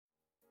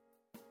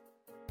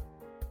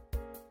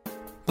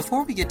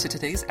Before we get to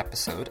today's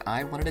episode,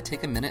 I wanted to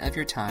take a minute of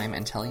your time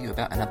and tell you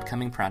about an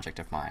upcoming project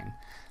of mine.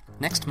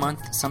 Next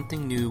month,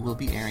 Something New will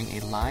be airing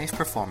a live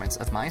performance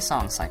of my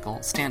song cycle,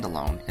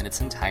 Standalone, in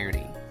its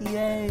entirety.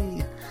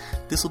 Yay!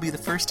 This will be the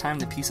first time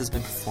the piece has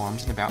been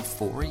performed in about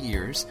 4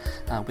 years,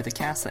 with a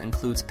cast that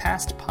includes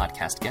past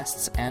podcast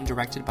guests and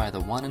directed by the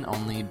one and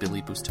only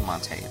Billy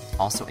Bustamante,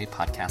 also a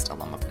podcast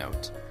alum of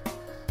note.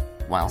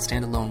 While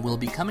Standalone will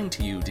be coming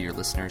to you, dear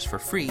listeners, for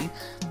free,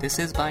 this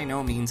is by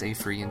no means a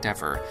free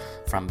endeavor.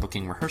 From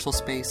booking rehearsal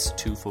space,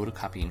 to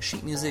photocopying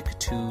sheet music,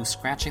 to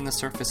scratching the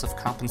surface of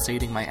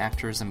compensating my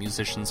actors and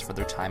musicians for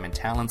their time and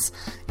talents,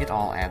 it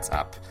all adds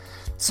up.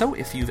 So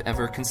if you've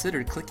ever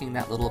considered clicking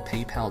that little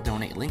PayPal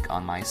donate link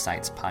on my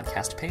site's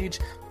podcast page,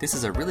 this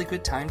is a really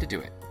good time to do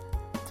it.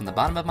 From the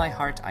bottom of my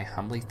heart, I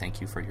humbly thank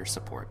you for your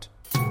support.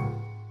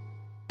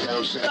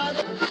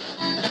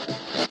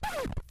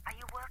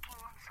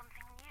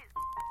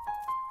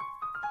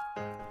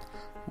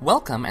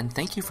 Welcome, and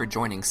thank you for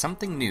joining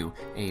Something New,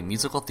 a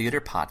musical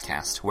theater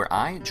podcast, where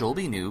I, Joel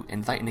B. New,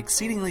 invite an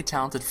exceedingly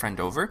talented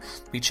friend over,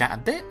 we chat a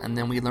bit, and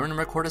then we learn and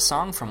record a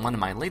song from one of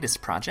my latest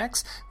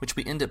projects, which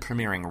we end up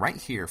premiering right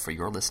here for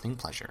your listening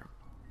pleasure.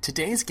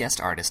 Today's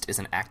guest artist is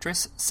an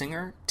actress,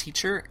 singer,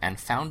 teacher, and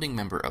founding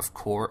member of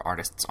Core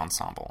Artists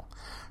Ensemble.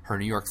 Her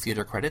New York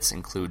theater credits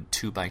include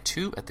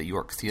 2x2 at the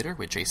York Theater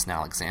with Jason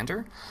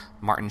Alexander,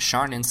 Martin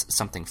Charnin's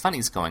Something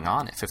Funny's Going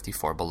On at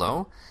 54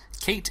 Below,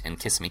 Kate in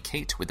Kiss Me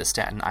Kate with the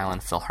Staten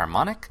Island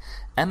Philharmonic,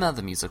 Emma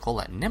the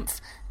Musical at Nymph,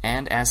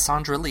 and as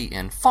Sandra Lee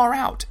in Far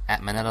Out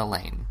at Minetta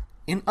Lane.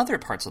 In other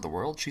parts of the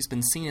world, she's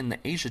been seen in the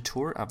Asia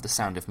tour of The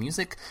Sound of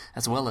Music,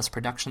 as well as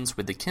productions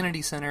with the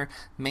Kennedy Center,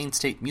 Maine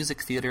State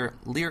Music Theater,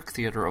 Lyric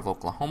Theater of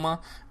Oklahoma,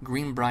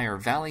 Greenbrier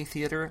Valley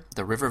Theater,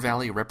 the River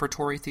Valley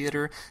Repertory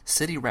Theater,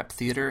 City Rep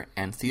Theater,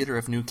 and Theater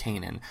of New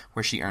Canaan,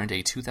 where she earned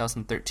a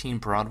 2013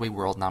 Broadway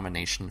World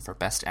nomination for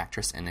Best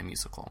Actress in a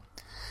Musical.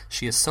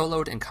 She has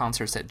soloed in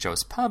concerts at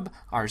Joe's Pub,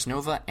 Ars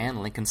Nova,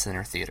 and Lincoln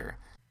Center Theater.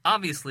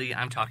 Obviously,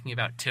 I'm talking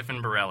about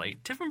Tiffin Borelli.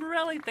 Tiffin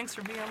Borelli, thanks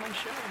for being on my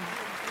show.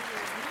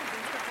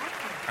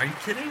 Are you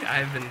kidding?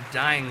 I've been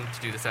dying to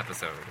do this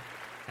episode,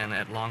 and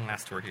at long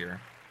last we're here.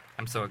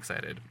 I'm so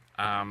excited.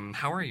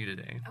 How are you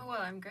today? Oh,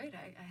 well, I'm great.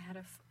 I had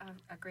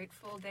a great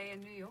full day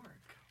in New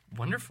York.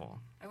 Wonderful.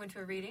 I went to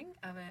a reading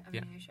of a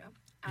new show.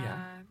 Yeah.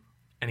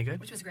 Any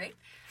good? Which was great.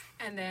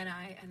 And then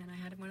I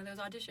had one of those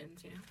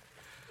auditions, you know.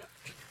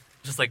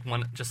 Just like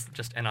one, just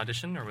an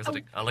audition, or was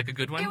it like a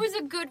good one? It was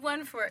a good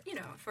one for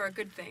a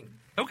good thing.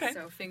 Okay.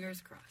 So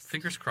fingers crossed.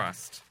 Fingers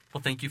crossed.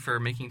 Well, thank you for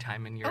making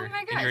time in your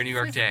New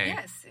York was, day.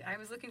 Yes, I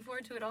was looking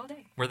forward to it all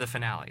day. We're the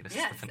finale. This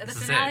is the this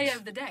finale is it.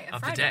 of the day. Of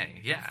Friday. The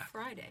day, yeah.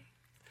 Friday.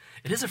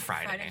 It is a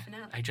Friday. Friday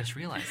finale. I just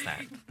realized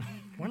that.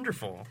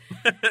 Wonderful.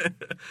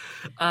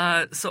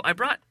 So I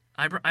brought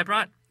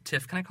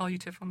Tiff. Can I call you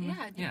Tiff on the?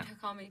 Yeah, you can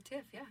call me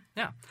Tiff. Yeah.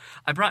 Yeah,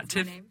 I brought That's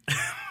Tiff. My name.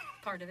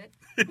 Part of it.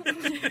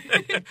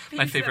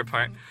 My favorite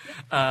part.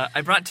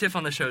 I brought Tiff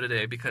on the show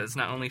today because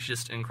not only is she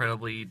just an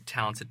incredibly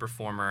talented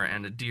performer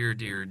and a dear,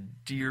 dear,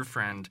 dear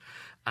friend,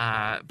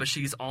 but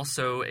she's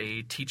also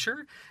a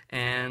teacher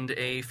and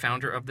a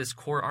founder of this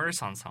Core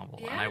Artists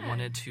Ensemble. Yeah. And I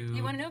wanted to...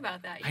 You want to know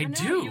about that? I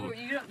do.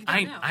 You don't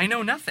know. I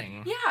know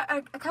nothing.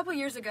 Yeah, a couple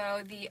years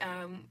ago,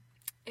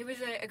 it was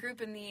a group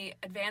in the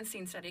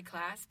advancing study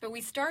class, but we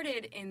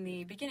started in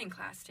the beginning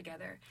class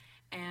together.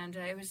 And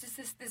it was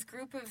just this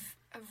group of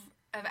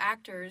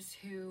actors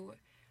who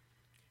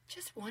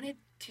just wanted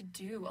to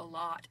do a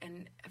lot,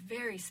 and a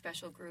very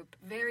special group,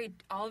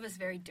 all of us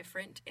very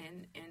different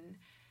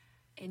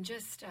in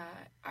just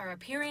our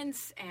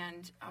appearance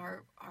and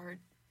our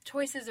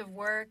choices of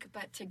work,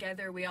 but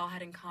together we all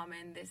had in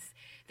common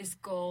this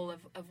goal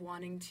of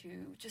wanting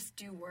to just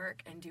do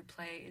work and do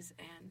plays,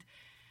 and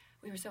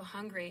we were so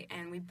hungry,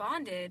 and we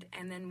bonded,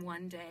 and then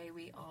one day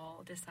we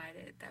all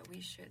decided that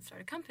we should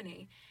start a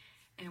company.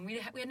 And we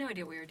had no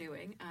idea what we were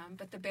doing,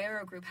 but the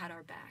Barrow Group had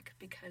our back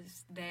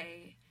because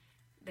they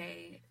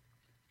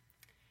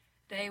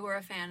were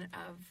a fan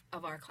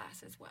of our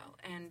class as well,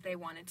 and they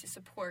wanted to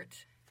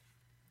support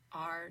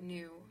our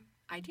new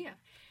idea.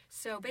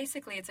 So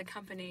basically, it's a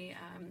company.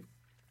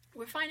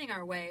 We're finding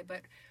our way,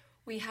 but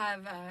we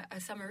have a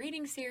summer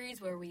reading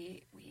series where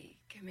we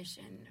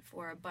commission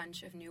for a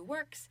bunch of new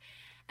works.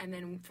 And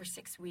then for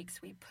 6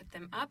 weeks, we put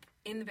them up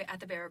at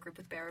the Barrow Group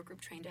with Barrow Group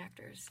trained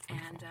actors,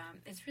 and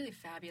it's really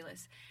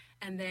fabulous.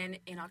 And then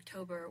in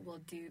October, we'll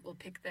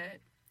pick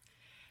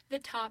the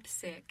top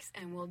 6,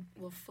 and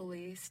we'll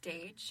fully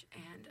stage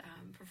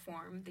and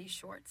perform these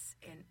shorts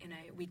in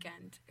a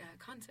weekend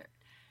concert.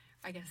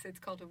 I guess it's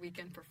called a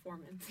weekend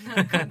performance, not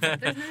a concert.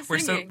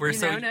 There's no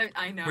singing.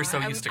 I know. We're so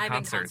used to I'm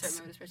concerts. in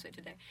concert mode, especially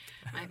today.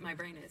 My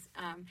brain is.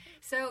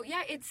 So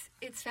yeah, it's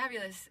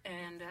fabulous,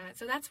 and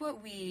so that's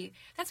what we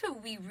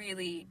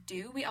really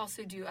do. We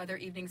also do other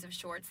evenings of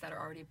shorts that are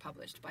already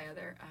published by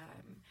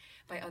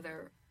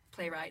other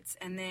playwrights,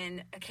 and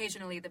then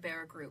occasionally the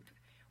Barrow Group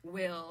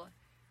will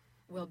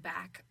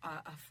back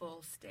a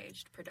full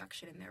staged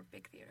production in their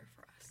big theater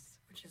for us,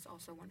 which is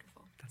also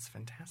wonderful. That's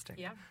fantastic.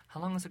 Yeah.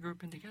 How long has the group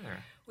been together?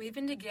 We've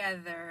been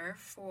together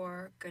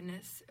for,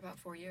 goodness, about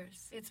 4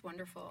 years. It's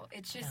wonderful.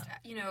 It's just,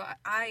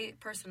 I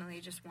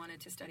personally just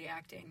wanted to study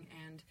acting,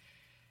 and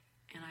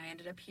I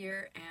ended up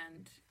here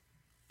and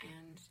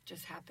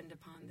just happened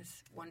upon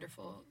this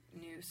wonderful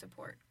new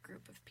support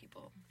group of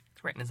people.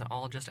 Right, and is it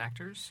all just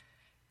actors?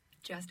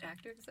 Just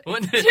actors?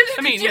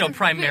 I mean,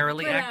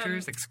 primarily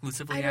actors,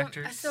 exclusively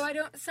actors? So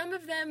some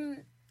of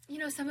them,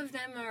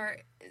 are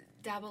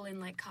dabble in,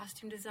 like,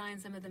 costume design,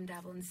 some of them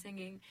dabble in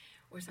singing,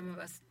 or some of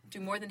us do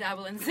more than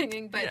dabble in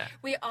singing, but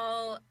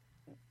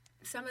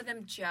some of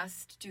them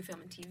just do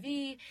film and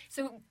TV.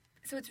 So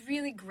it's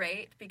really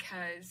great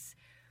because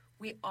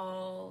we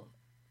all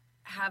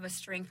have a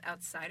strength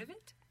outside of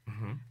it,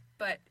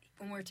 but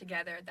when we're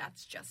together,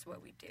 that's just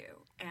what we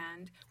do.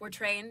 And we're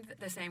trained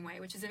the same way,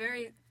 which is a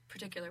very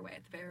particular way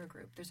at the Barrow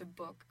Group. There's a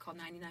book called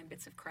 99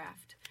 Bits of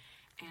Craft,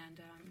 and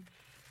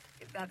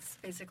that's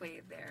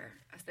basically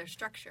their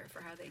structure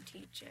for how they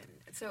teach.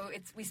 And so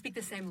we speak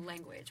the same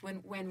language.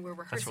 When we're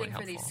rehearsing really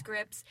for these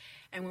scripts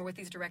and we're with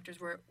these directors,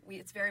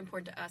 it's very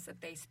important to us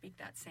that they speak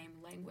that same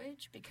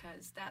language,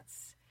 because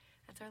that's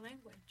our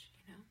language.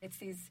 It's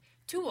these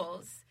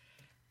tools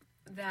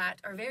that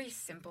are very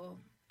simple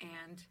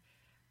and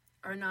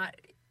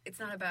it's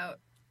not about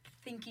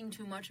thinking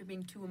too much or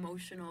being too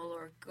emotional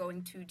or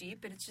going too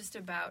deep, but it's just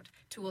about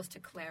tools to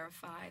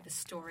clarify the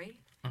story,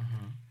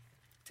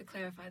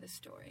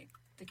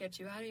 to get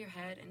you out of your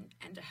head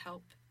and to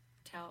help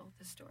tell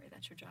the story.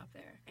 That's your job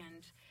there.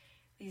 And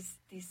these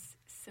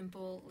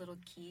simple little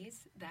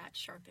keys that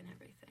sharpen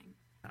everything.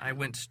 I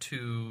went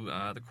to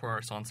the Choral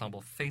Artists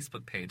Ensemble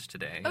Facebook page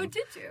today. Oh,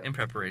 did you? In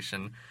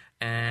preparation,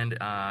 and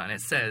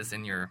it says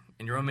in your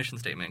own mission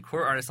statement,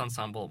 Choral Artists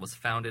Ensemble was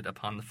founded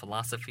upon the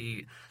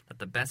philosophy that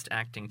the best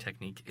acting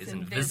technique is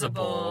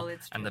invisible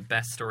and the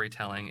best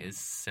storytelling is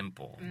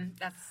simple.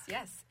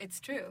 Yes, it's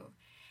true.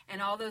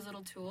 And all those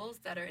little tools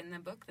that are in the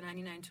book, the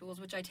 99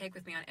 tools, which I take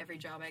with me on every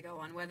job I go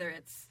on, whether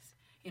it's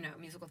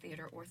musical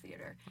theater or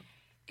theater,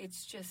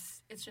 it's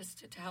just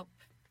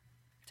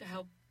to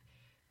help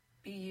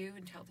be you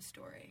and tell the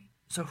story.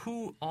 So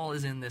who all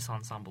is in this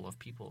ensemble of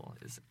people?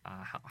 Is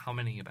how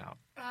many about?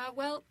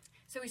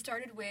 So we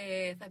started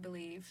with, I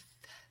believe,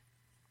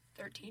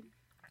 13.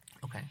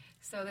 Okay.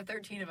 So the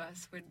 13 of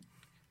us would,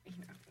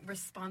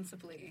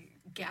 responsibly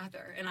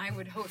gather, and I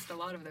would host a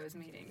lot of those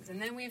meetings. And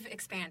then we've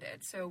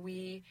expanded. So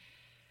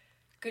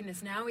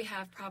now we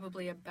have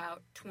probably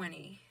about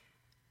 20.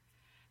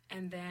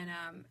 And then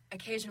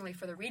occasionally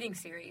for the reading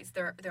series,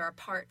 there are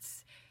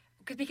parts.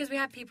 Because we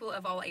have people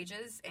of all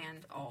ages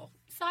and all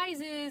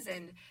sizes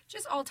and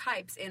just all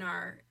types in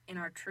our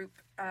troupe,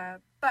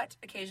 but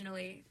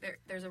occasionally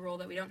there's a role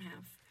that we don't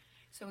have,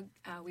 so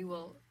we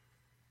will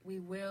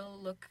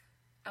look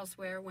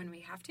elsewhere when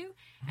we have to,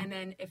 and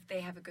then if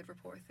they have a good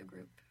rapport with the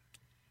group,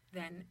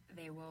 then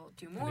they will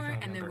do more,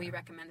 and then we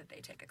recommend that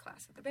they take a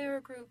class at the Barrow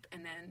Group,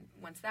 and then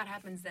once that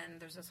happens, then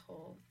there's this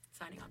whole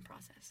signing on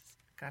process.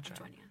 Gotcha. Of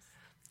joining us.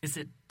 Is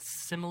it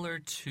similar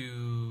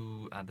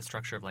to the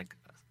structure of like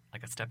a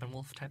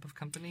Steppenwolf type of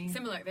company?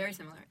 Similar, very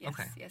similar. Yes,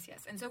 okay.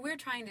 Yes. And so we're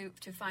trying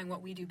to find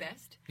what we do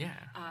best. Yeah.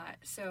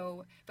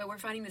 But we're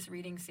finding this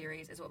reading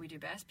series is what we do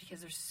best,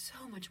 because there's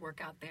so much work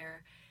out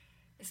there,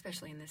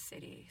 especially in this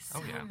city.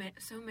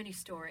 So many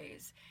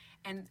stories,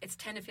 and it's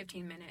 10 to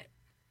 15 minute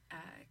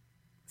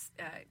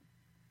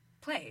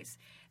plays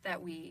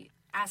that we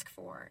ask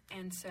for,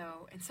 and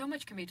so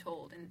much can be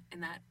told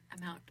in that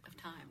amount of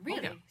time.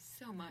 Really,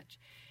 so much.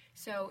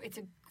 So it's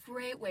a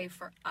great way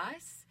for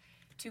us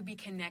to be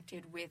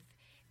connected with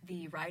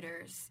the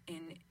writers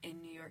in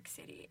New York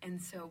City.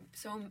 And so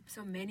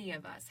many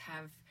of us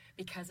have,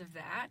 because of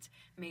that,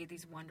 made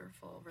these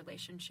wonderful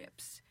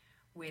relationships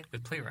with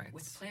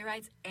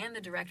playwrights and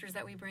the directors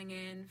that we bring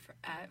in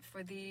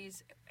for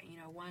these.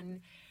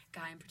 One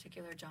guy in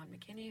particular, John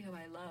McKinney, who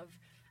I love.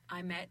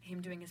 I met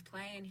him doing his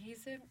play, and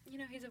he's a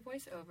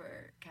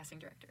voiceover casting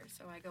director.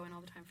 So I go in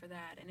all the time for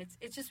that, and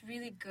it's just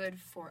really good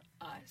for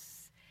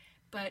us.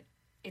 But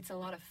it's a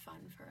lot of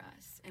fun for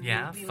us. And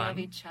we love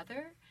each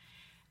other.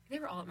 They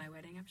were all at my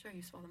wedding. I'm sure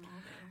you saw them all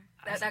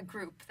there. That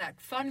group, that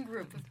fun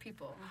group of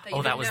people.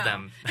 That was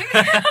them.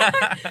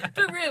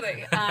 But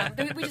really,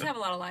 we just have a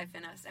lot of life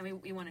in us,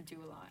 and we want to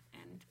do a lot.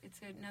 And it's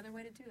another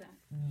way to do that.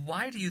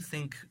 Why do you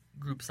think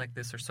groups like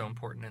this are so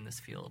important in this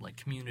field, like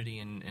community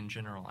in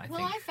general?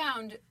 I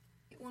found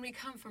when we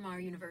come from our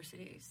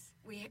universities,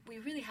 we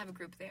really have a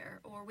group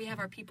there, or we have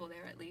our people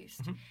there at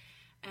least. Mm-hmm.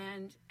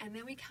 And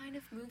then we kind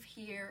of move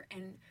here,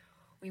 and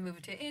we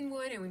move to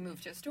Inwood, and we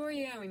move to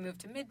Astoria, and we move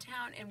to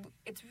Midtown, and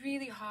it's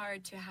really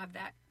hard to have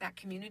that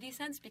community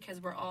sense,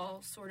 because we're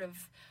all sort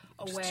of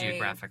away. Just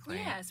geographically.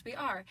 Yes, we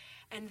are.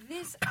 And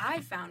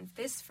I found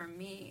this for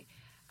me,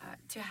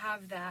 to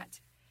have that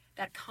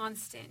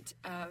constant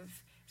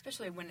of,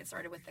 especially when it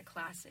started with the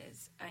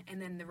classes,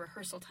 and then the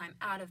rehearsal time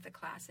out of the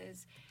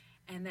classes,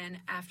 and then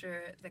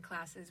after the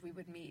classes we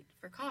would meet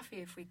for coffee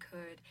if we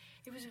could.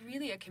 It was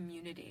really a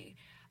community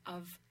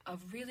of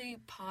really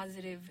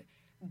positive,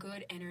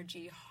 good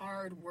energy,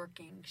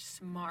 hard-working,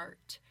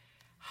 smart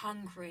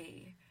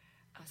hungry,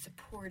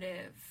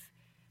 supportive,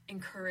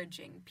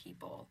 encouraging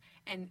people.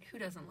 And who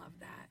doesn't love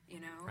that, you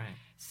know? Right.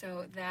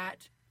 So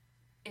that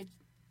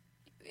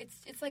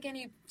it's like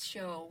any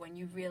show. When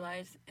you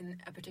realize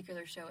in a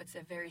particular show it's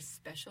a very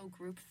special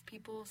group of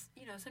people,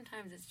 you know,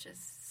 sometimes it's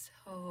just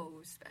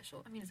so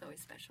special. I mean, it's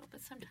always special, but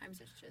sometimes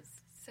it's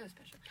just so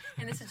special.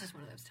 And this is just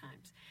one of those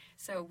times.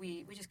 So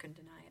we just couldn't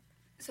deny it.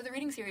 So the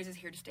reading series is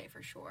here to stay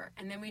for sure.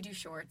 And then we do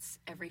shorts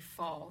every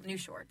fall, new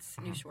shorts.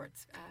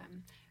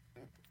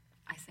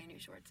 I say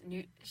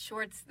new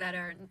shorts that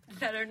are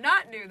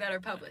not new, that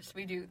are published.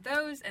 We do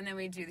those, and then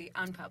we do the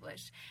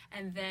unpublished.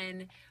 And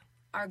then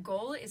our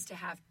goal is to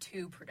have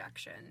 2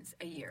 productions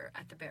a year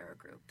at the Barrow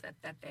Group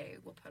that they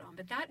will put on.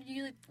 But that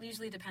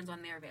usually depends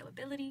on their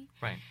availability.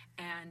 Right.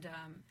 And,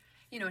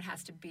 you know, it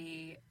has to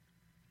be,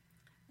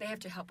 they have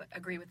to help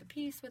agree with the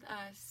piece with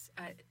us,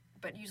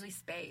 but usually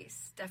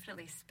space,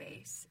 definitely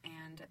space.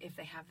 And if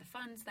they have the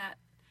funds that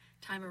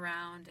time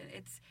around,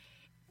 it's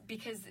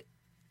because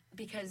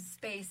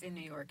space in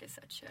New York is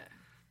such a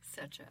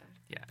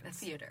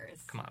theater.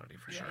 It's commodity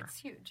for sure. It's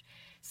huge.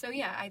 So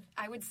yeah,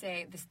 I would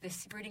say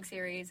this reading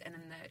series, and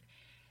then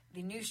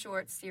the new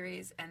shorts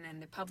series, and then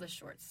the published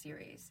shorts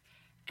series,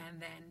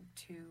 and then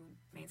 2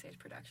 main stage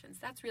productions.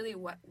 That's really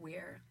what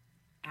we're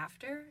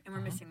after, and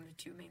we're missing the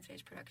 2 main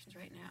stage productions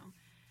right now,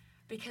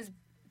 because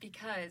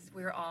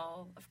we're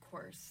all, of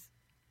course,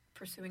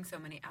 pursuing so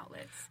many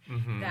outlets,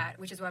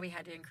 which is why we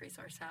had to increase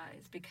our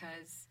size,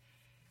 because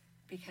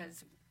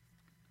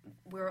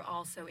we're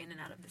also in and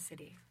out of the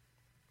city.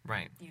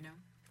 Right. You know?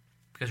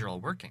 Because you're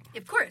all working.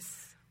 Of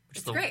course.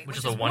 It's great. Which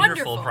is a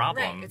wonderful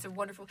problem. Right. It's a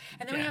wonderful...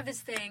 And then we have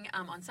this thing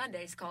on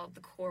Sundays called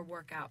the Core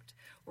Workout,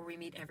 where we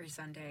meet every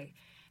Sunday,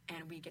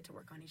 and we get to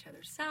work on each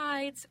other's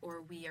sides,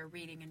 or we are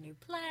reading a new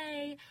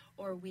play,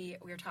 or we're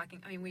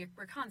talking... I mean,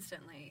 we're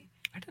constantly...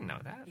 I didn't know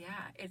that.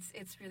 Yeah.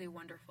 It's really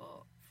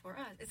wonderful for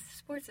us. It's a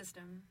support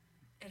system.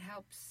 It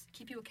helps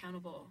keep you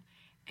accountable,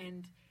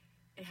 and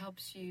it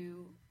helps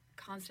you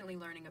constantly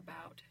learning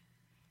about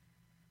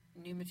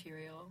new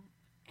material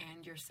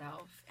and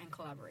yourself and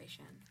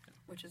collaboration,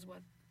 which is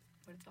what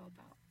it's all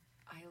about.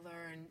 I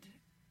learned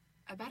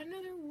about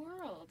another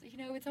world. You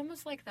know, it's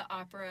almost like the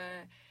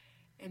opera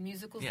and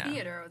musical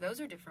theater. Those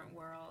are different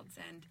worlds,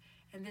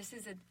 and this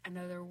is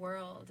another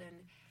world.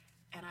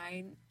 And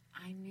I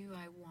knew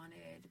I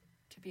wanted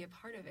to be a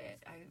part of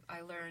it.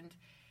 I learned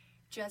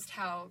just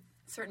how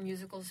certain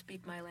musicals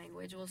speak my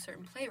language. Well,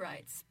 certain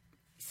playwrights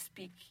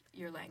speak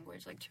your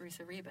language, like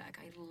Teresa Rebeck.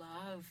 I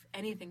love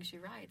anything she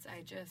writes.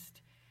 I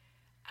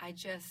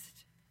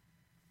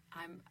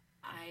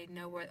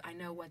know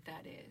what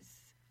that is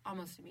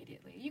almost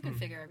immediately. You can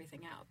figure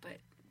everything out, but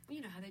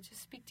you know how they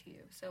just speak to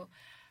you. So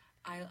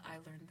I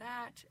learned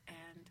that,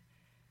 and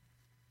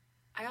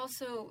I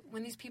also,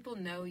 when these people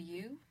know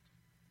you,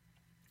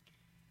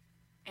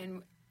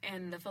 and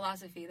the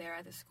philosophy there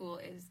at the school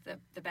is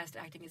the best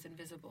acting is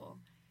invisible.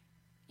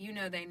 You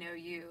know they know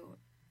you,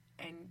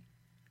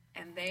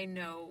 and they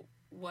know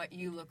what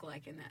you look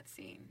like in that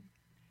scene.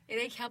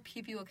 They help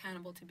keep you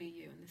accountable to be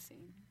you in the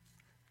scene,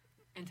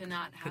 and to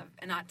not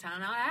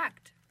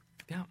act.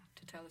 Yeah.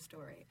 To tell the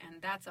story,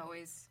 and that's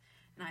always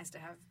nice to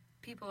have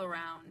people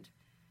around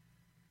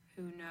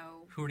who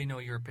already know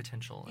your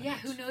potential. Yeah,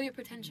 who know your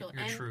potential,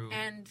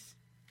 and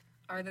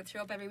show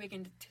up every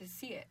weekend to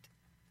see it.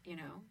 You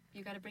know,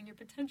 you got to bring your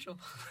potential.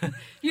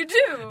 You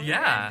do.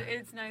 Yeah. And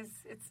it's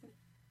nice. It's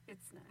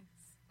nice.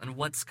 And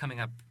what's coming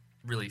up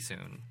really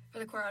soon? For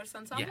the Choral Artist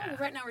Ensemble? Yeah. Well,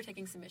 right now we're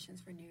taking submissions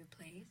for new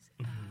plays.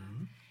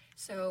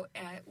 So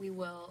we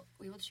will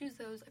choose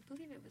those, I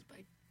believe it was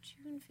by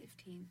June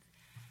 15th.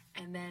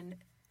 And then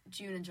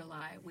June and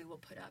July, we will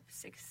put up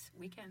 6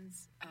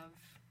 weekends of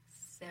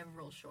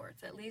several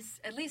shorts. At least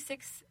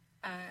 6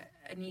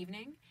 an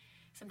evening,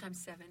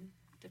 sometimes 7,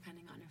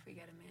 depending on if we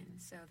get them in.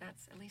 So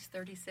that's at least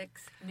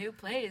 36 new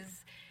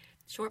plays,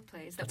 short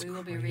plays that we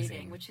will be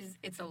reading,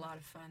 it's a lot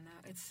of fun,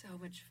 though. It's so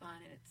much fun.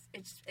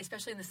 It's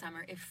especially in the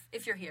summer,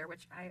 if you're here,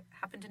 which I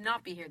happen to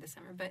not be here this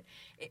summer, but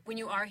when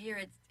you are here,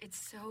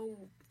 it's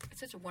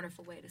such a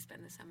wonderful way to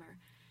spend the summer.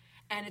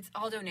 And it's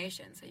all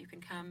donations, so you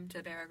can come to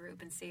the Barrow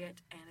Group and see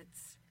it, and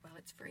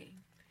it's free.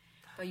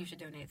 But you should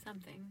donate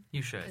something.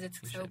 You should. Because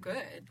it's so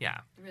good. Yeah.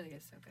 It really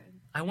is so good.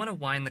 I want to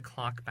wind the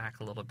clock back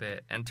a little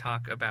bit and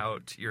talk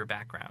about your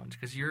background,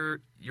 because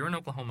you're an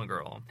Oklahoma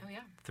girl. Oh,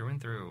 yeah. Through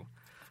and through.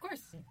 Of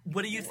course.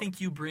 What do you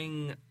think you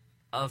bring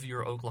of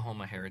your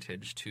Oklahoma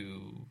heritage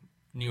to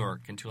New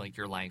York and to, like,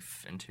 your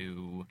life and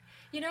to...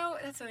 You know,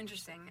 that's so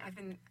interesting. I've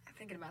been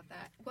thinking about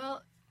that.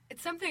 Well,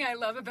 it's something I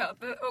love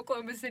about the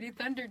Oklahoma City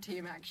Thunder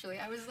team, actually.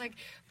 I was like,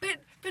 but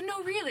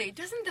no, really,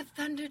 doesn't the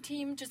Thunder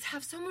team just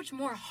have so much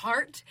more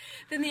heart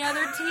than the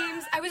other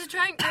teams? I was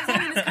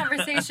having this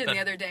conversation the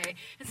other day,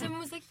 and someone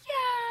was like,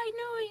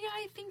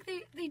 I think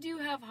they do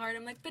have heart.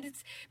 I'm like, but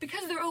it's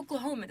because they're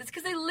Oklahoma. It's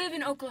because they live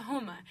in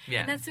Oklahoma.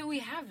 Yeah. And that's what we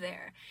have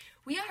there.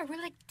 We're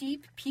like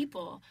deep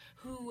people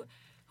who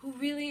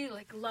really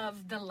like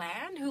love the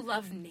land, who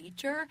love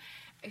nature,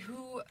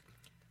 who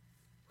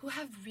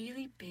have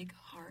really big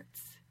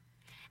hearts.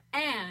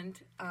 And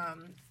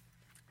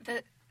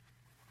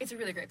it's a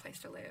really great place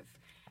to live.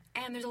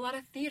 And there's a lot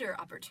of theater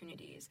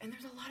opportunities, and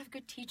there's a lot of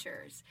good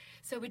teachers.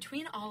 So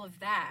between all of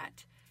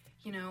that,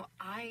 you know,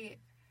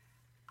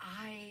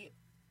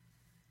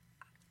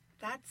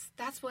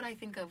 that's what I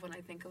think of when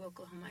I think of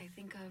Oklahoma. I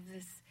think of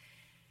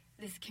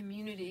this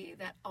community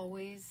that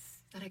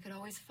I could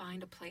always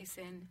find a place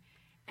in,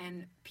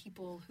 and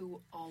people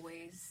who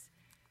always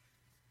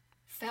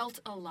felt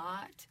a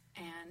lot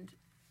and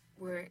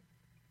were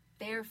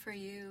there for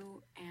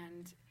you,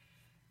 and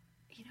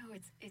you know,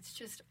 it's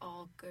just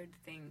all good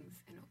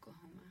things in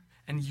Oklahoma.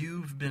 And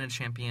you've been a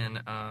champion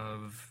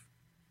of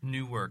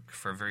new work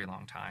for a very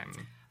long time.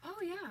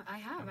 Oh yeah, I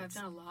have. I've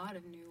done a lot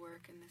of new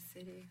work in the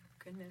city.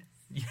 Goodness.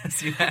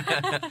 Yes, you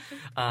have.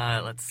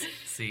 Let's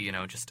see. You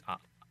know, just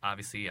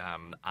obviously,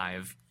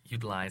 I've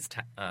utilized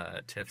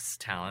Tiff's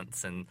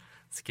talents and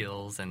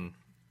skills and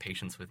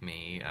patience with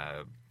me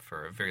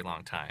for a very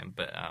long time,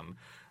 but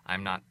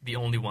I'm not the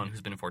only one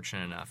who's been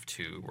fortunate enough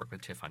to work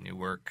with Tiff on new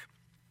work.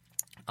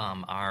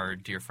 Our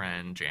dear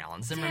friend J.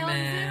 Allen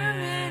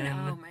Zimmerman.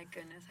 Oh my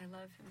goodness, I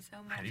love him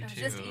so much. I was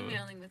just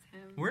emailing with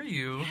him. Were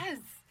you? Yes,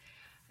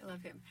 I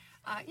love him.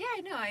 Yeah,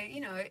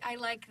 I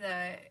like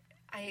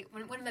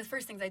one of the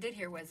first things I did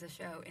here was a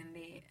show in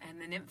the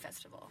NIMH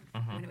Festival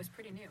when it was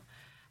pretty new.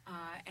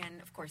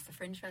 And of course the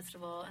Fringe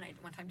Festival, and I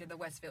one time did the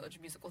West Village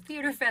Musical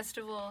Theater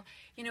Festival.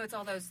 You know, it's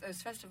all those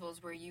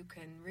festivals where you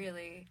can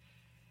really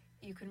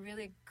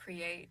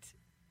create.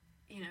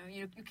 You know,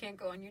 you can't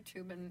go on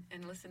YouTube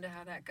and listen to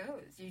how that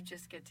goes. You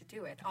just get to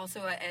do it.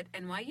 Also at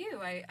NYU,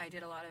 I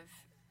did a lot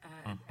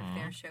of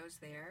their shows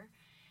there.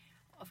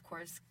 Of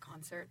course,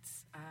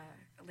 concerts,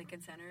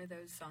 Lincoln Center,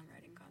 those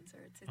songwriting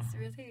concerts. It's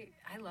really,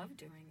 I love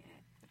doing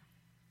it.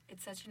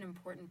 It's such an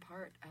important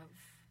part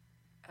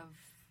of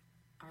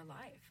our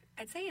life.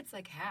 I'd say it's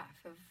like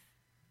half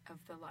of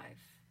the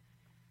life.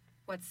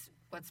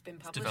 What's been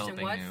published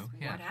and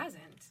what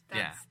hasn't.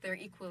 They're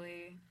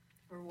equally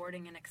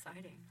rewarding and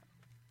exciting.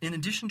 In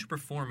addition to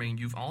performing,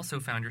 you've also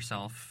found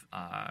yourself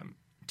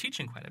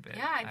teaching quite a bit.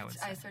 Yeah,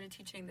 I started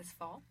teaching this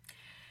fall.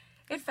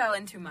 It fell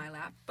into my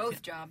lap.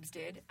 Both jobs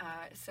did.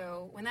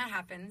 So when that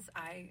happens,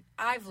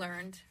 I've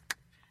learned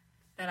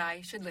that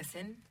I should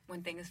listen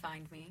when things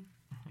find me,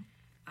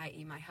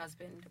 i.e. my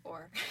husband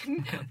or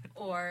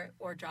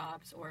or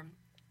jobs or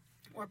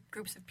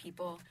groups of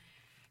people.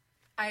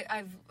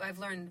 I've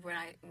learned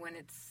when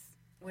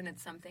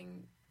it's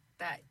something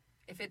that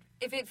if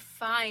it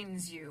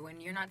finds you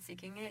and you're not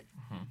seeking it,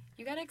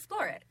 you got to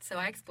explore it. So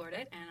I explored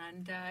it,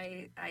 and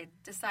I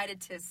decided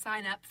to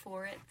sign up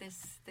for it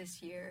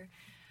this year.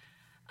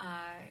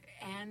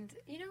 And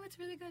you know, it's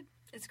really good.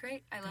 It's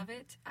great. I love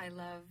it.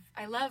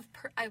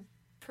 I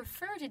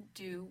prefer to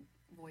do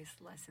voice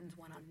lessons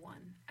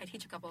one-on-one. I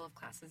teach a couple of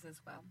classes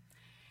as well,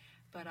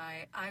 but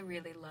I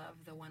really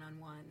love the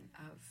one-on-one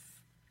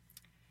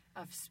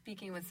of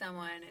speaking with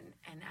someone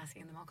and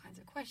asking them all kinds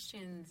of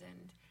questions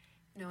and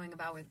knowing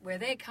about where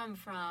they come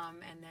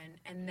from,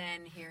 and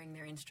then hearing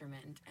their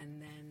instrument,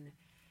 and then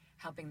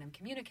helping them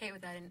communicate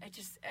with that, and it's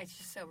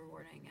just so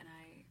rewarding. And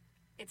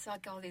it's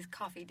like all these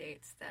coffee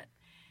dates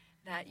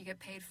that you get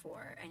paid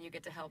for, and you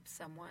get to help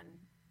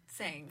someone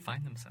sing,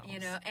 find themselves, you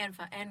know,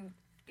 and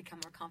become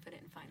more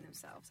confident and find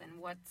themselves. And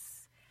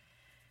what's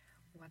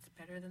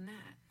better than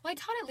that? Well, I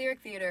taught at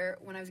Lyric Theater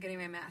when I was getting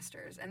my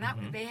master's, and that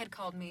they had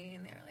called me,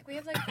 and they were like, "We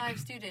have like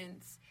 5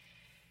 students."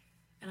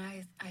 And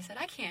I said,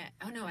 I can't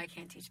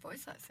teach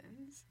voice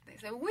lessons. They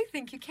said, well, we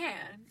think you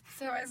can.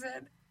 So I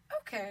said,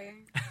 okay.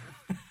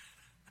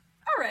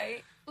 All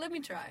right, let me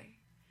try.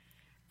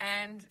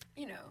 And,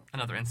 you know.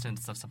 Another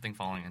instance of something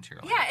falling into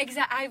your lap. Yeah,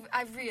 exactly.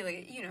 I've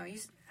really, you know,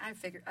 I've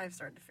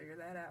started to figure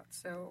that out.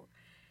 So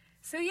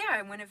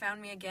yeah, when it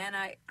found me again,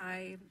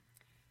 I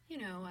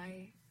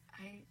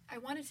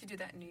wanted to do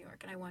that in New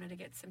York, and I wanted to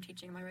get some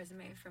teaching on my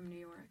resume from New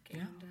York.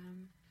 Yeah.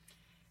 And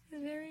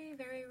it's very,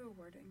 very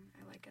rewarding.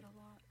 I like it a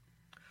lot.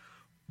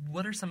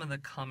 What are some of the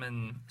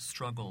common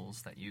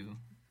struggles that you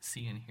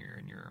see in here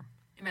in your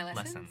my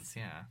lessons?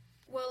 Yeah.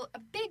 Well, a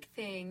big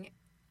thing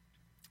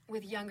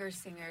with younger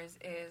singers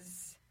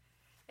is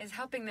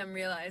helping them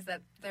realize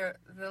that the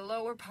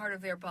lower part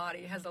of their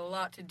body has a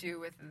lot to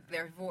do with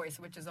their voice,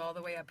 which is all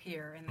the way up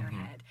here in their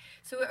head.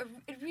 So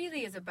it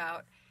really is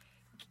about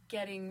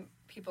getting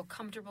people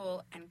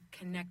comfortable and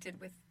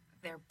connected with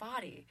their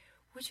body,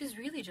 which is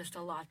really just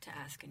a lot to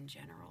ask in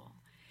general.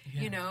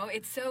 Yeah. You know,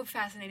 it's so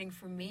fascinating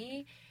for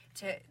me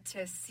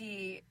to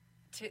see.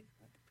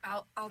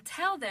 I'll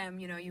tell them,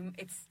 you know,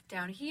 it's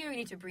down here. You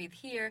need to breathe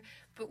here.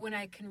 But when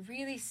I can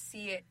really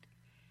see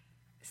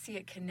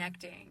it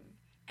connecting,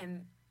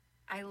 and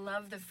I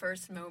love the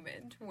first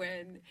moment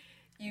when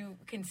you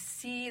can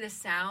see the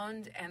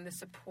sound and the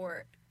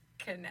support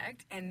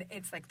connect, and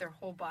it's like their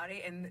whole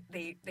body, and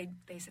they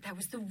said that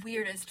was the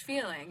weirdest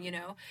feeling, you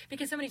know,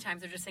 because so many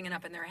times they're just singing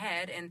up in their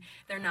head, and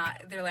their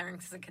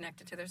larynx isn't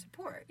connected to their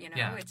support, you know.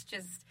 Yeah. It's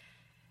just,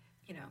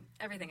 you know,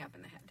 everything up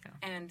in the head. Yeah.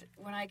 And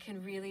when I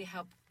can really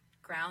help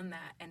ground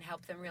that and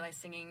help them realize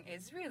singing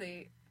is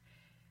really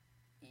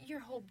your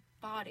whole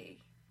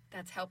body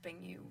that's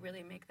helping you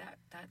really make that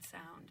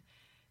sound,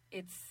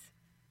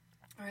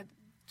 or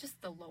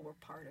just the lower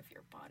part of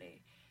your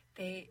body.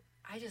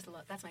 I just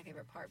love, that's my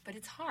favorite part, but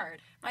it's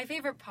hard. My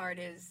favorite part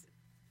is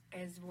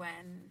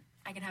when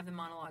I can have them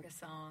monologue a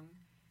song,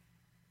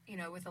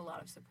 with a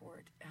lot of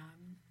support,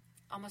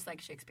 almost like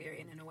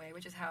Shakespearean in a way,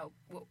 which is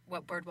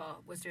what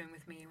Birdwell was doing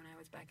with me when I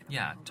was back in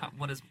Oklahoma. Yeah,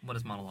 what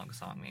does monologue a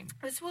song mean?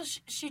 Well,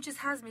 she just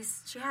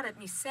she had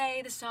me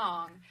say the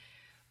song,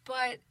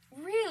 but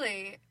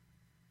really,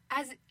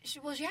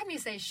 she had me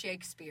say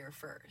Shakespeare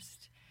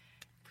first,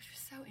 which was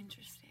so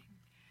interesting.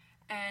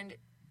 And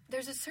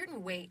there's a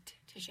certain weight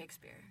to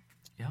Shakespeare.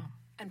 Yeah.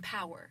 And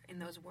power in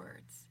those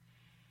words.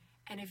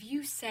 And if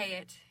you say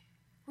it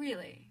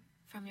really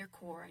from your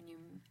core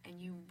and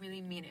you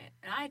really mean it.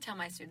 And I tell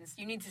my students,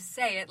 you need to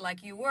say it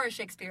like you were a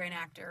Shakespearean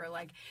actor, or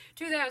like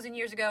 2,000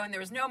 years ago and there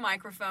was no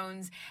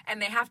microphones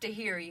and they have to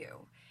hear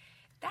you.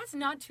 That's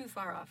not too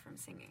far off from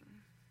singing.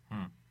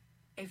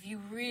 If you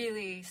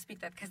really speak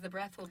that, because the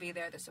breath will be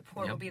there, the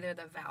support will be there,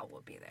 the vowel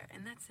will be there,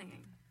 and that's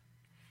singing.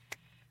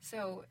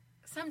 So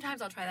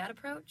sometimes I'll try that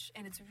approach,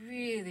 and it's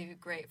really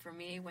great for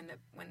me when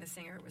the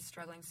singer was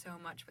struggling so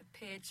much with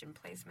pitch and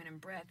placement and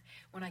breath,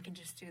 when I can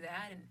just do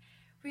that. And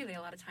really,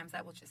 a lot of times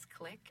that will just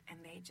click, and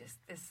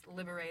this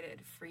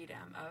liberated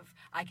freedom of,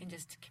 I can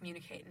just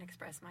communicate and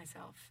express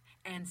myself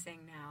and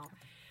sing now,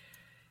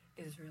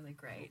 is really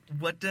great.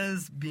 What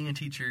does being a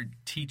teacher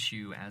teach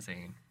you as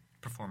a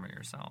performer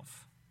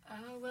yourself?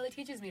 Well, it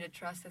teaches me to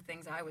trust the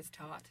things I was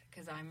taught,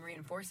 because I'm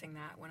reinforcing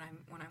that when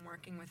I'm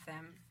working with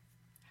them.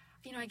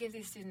 I give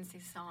these students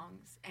these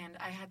songs, and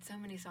I had so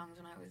many songs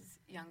when I was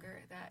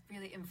younger that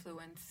really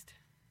influenced.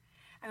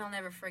 And I'll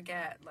never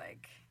forget,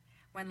 like,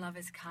 When Love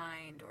Is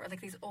Kind, or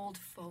like these old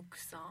folk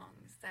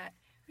songs that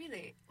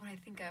really, when I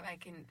think of, I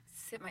can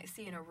sit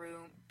in a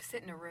room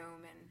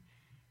and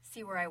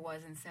see where I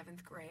was in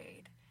 7th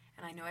grade,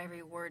 and I know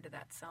every word to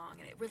that song,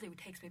 and it really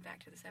takes me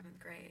back to the 7th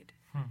grade.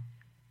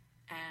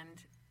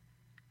 And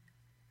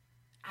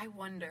I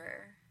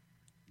wonder,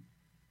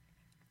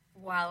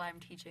 while I'm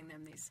teaching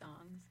them these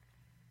songs,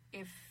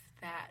 if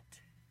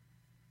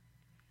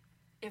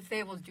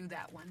they will do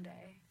that one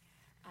day,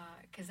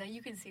 because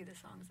you can see the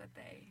songs that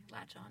they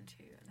latch on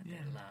to and that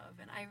they love.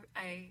 And I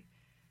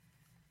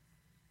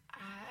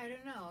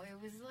don't know. It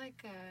was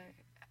like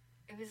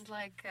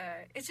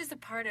it's just a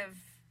part of.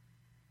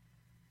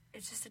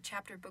 It's just a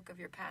chapter book of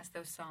your past.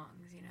 Those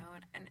songs,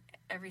 and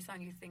every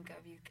song you think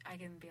of, I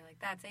can be like,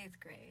 that's 8th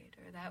grade,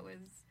 or that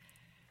was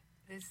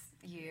this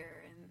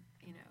year, and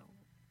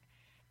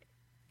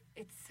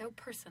it's so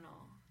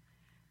personal.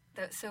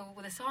 So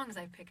the songs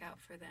I pick out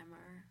for them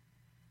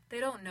they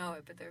don't know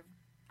it, but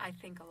I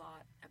think a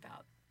lot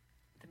about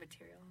the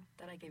material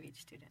that I give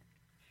each student.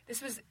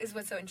 This is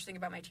what's so interesting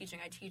about my teaching.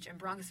 I teach in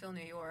Bronxville,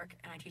 New York,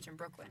 and I teach in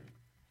Brooklyn.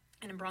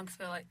 And in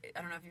Bronxville, I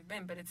don't know if you've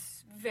been, but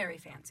it's very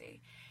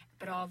fancy.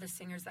 But all the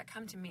singers that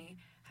come to me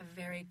have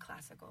very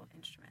classical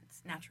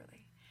instruments,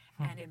 naturally.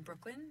 And in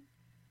Brooklyn,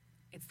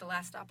 it's the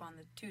last stop on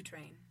the 2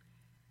 train.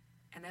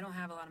 And they don't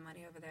have a lot of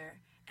money over there.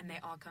 And they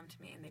all come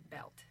to me and they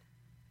belt.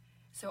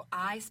 So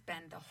I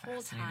spend the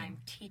whole time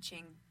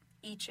teaching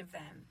each of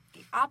them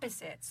the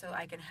opposite, so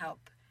I can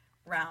help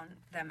round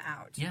them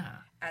out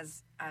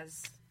as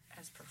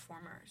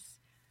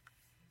performers.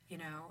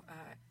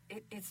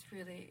 It's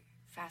really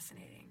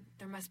fascinating.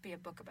 There must be a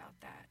book about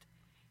that.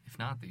 If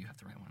not, then you have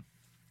to write one.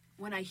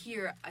 When I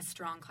hear a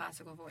strong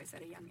classical voice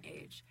at a young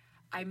age,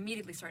 I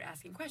immediately start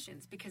asking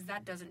questions, because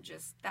that doesn't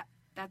just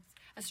that's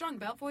a strong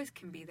belt voice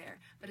can be there,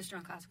 but a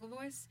strong classical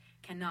voice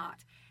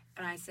cannot.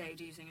 And I say,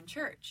 do you sing in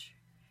church?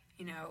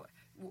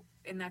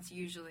 And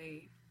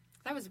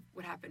that was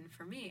what happened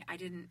for me. I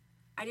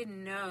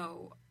didn't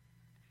know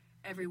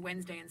every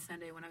Wednesday and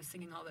Sunday when I was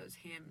singing all those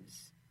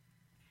hymns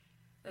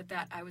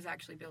that I was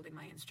actually building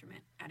my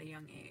instrument at a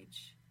young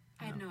age.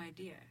 I had no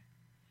idea.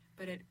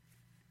 But it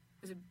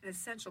was an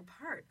essential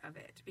part of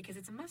it, because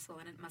it's a muscle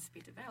and it must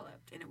be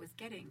developed, and it was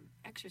getting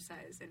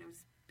exercise and it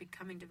was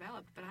becoming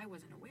developed, but I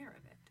wasn't aware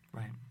of it.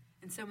 Right.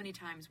 And so many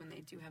times when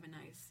they do have a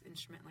nice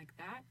instrument like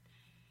that,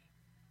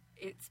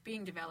 it's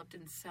being developed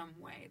in some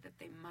way that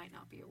they might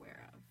not be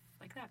aware of,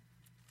 like that.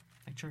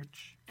 Like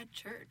church. At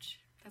church.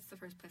 That's the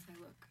first place I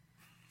look.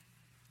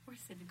 Or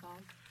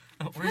synagogue.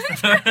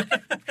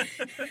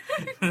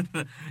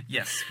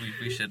 Yes,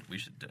 we should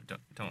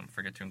don't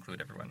forget to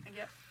include everyone.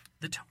 Yep.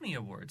 The Tony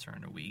Awards are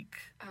in a week.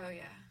 Oh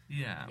yeah.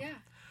 Yeah.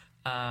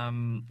 Yeah.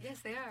 Yes,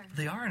 they are.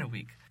 They are in a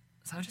week.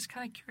 So I was just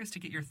kind of curious to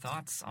get your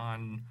thoughts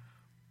on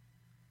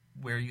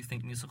where you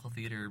think musical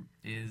theater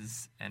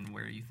is and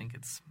where you think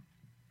it's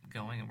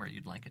going and where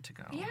you'd like it to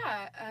go.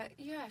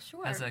 Yeah,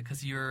 sure.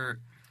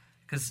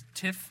 Because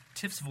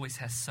Tiff's voice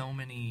has so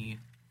many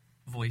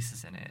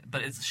voices in it,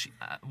 but it's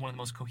one of the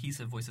most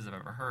cohesive voices I've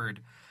ever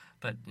heard.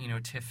 But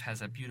Tiff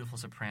has a beautiful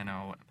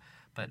soprano,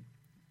 but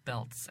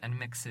belts and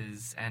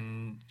mixes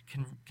and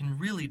can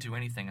really do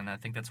anything, and I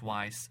think that's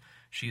why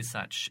she is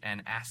such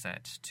an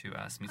asset to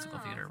us musical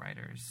theater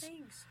writers.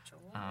 Thanks,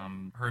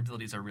 Joel. Her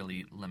abilities are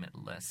really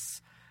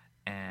limitless,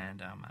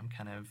 and I'm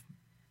kind of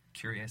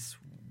curious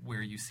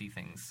where you see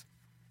things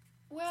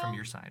from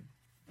your side.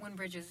 when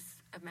Bridges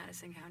of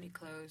Madison County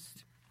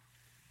closed,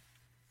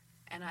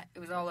 and it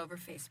was all over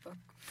Facebook.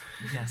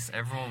 Yes,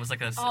 everyone was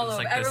like all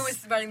over. Everyone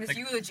was writing this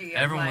eulogy.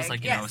 Everyone was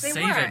like, yes, save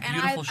it,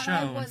 beautiful show.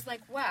 And I was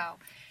like, wow,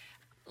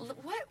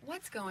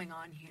 what's going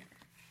on here?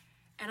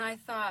 And I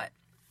thought,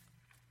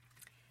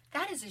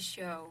 that is a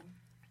show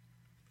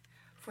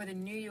for the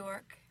New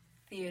York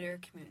theater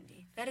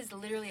community. That is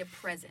literally a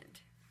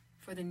present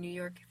for the New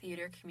York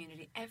theater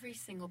community. Every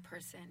single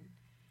person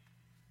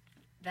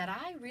that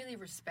I really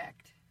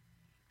respect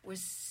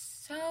was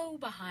so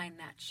behind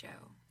that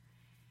show.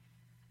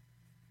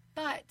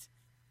 But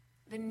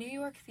the New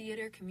York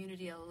theater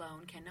community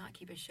alone cannot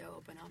keep a show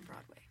open on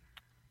Broadway,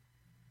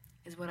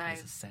 is what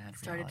I've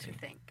started to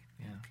think.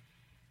 Yeah.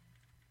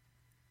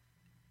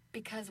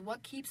 Because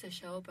what keeps a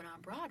show open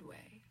on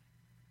Broadway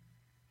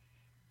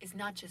is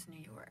not just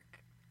New York.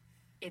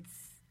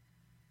 It's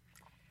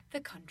the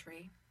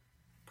country,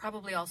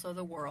 probably also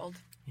the world,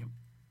 yep.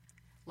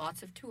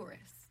 Lots of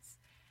tourists.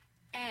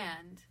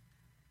 And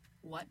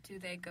what do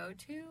they go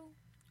to?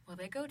 Well,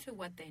 they go to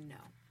what they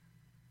know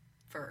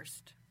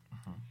first.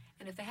 Uh-huh.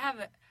 And if they have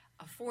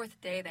a fourth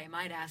day, they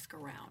might ask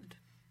around.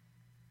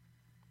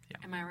 Yeah.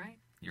 Am I right?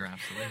 You're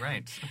absolutely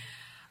right.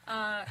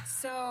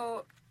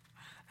 So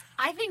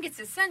I think it's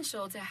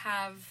essential to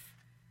have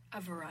a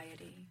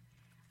variety.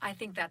 I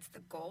think that's the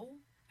goal.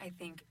 I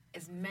think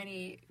as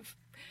many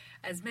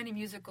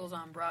musicals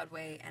on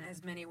Broadway and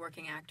as many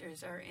working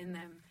actors are in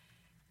them,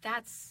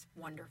 that's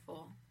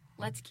wonderful.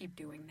 Let's keep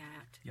doing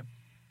that. Yep.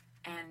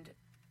 And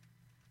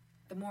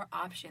the more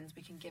options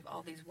we can give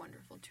all these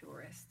wonderful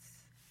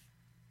tourists,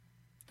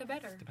 the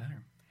better. The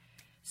better.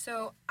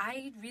 So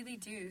I really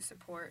do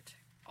support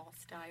all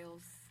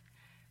styles.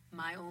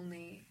 My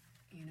only,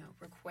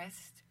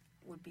 request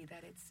would be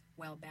that it's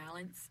well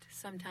balanced.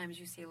 Sometimes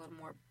you see a little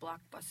more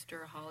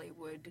blockbuster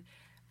Hollywood,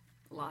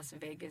 Las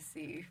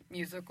Vegas-y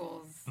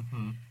musicals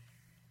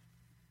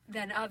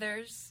than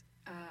others.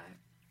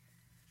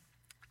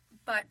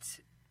 But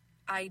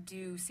I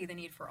do see the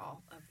need for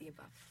all of the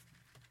above.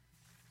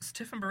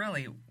 Tiffin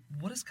Borelli,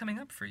 what is coming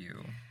up for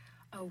you?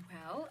 Oh,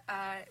 well,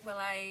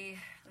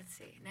 let's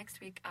see. Next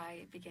week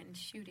I begin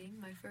shooting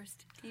my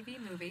first TV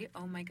movie.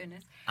 Oh, my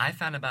goodness. I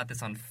found about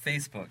this on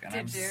Facebook, and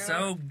I'm you?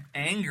 so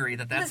angry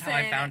that's how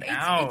I found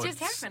It just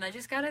happened. I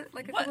just got it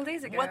a couple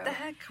days ago. What the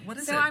heck? What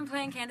is it? So I'm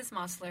playing Candace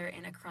Mossler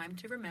in A Crime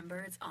to Remember.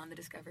 It's on the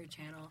Discovery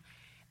Channel.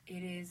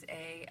 It is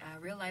a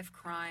real-life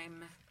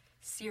crime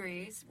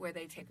series where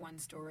they take one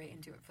story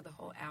and do it for the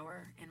whole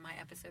hour, and my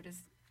episode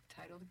is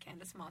titled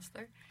Candace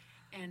Mossler.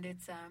 And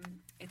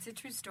it's a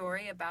true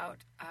story about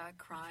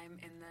crime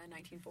in the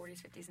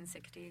 1940s, 50s, and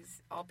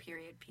 60s, all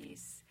period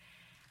piece.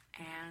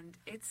 And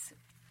it's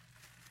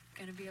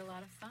going to be a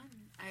lot of fun.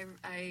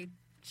 I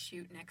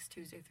shoot next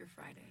Tuesday through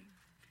Friday.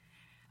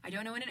 I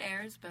don't know when it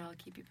airs, but I'll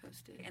keep you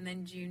posted. And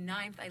then June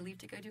 9th, I leave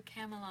to go do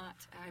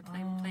Camelot.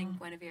 I'm playing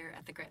Guinevere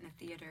at the Gretna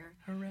Theater.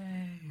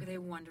 Hooray. With a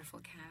wonderful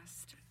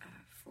cast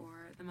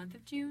for the month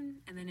of June.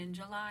 And then in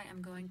July,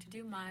 I'm going to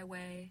do My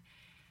Way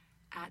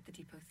at the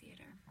Depot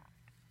Theater.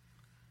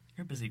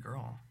 You're a busy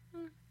girl.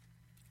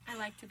 I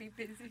like to be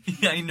busy.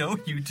 Yeah, I know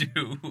you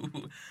do.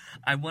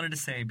 I wanted to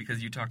say,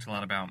 because you talked a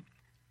lot about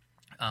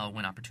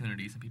when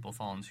opportunities and people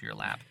fall into your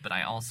lap, but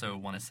I also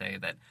want to say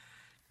that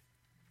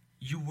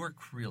you work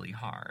really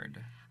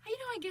hard.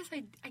 I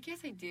guess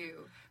I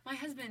do. My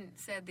husband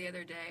said the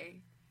other day,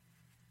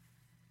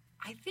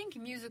 I think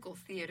musical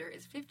theater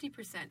is 50%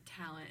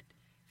 talent,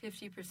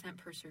 50%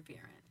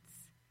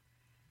 perseverance.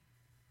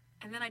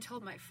 And then I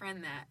told my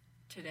friend that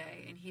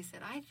today, and he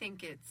said, I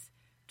think it's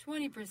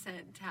 20%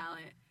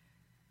 talent,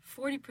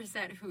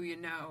 40% who you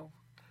know,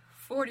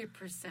 40%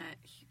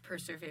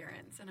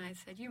 perseverance. And I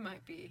said, you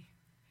might be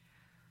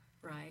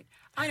right.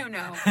 I don't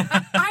know.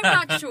 I'm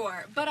not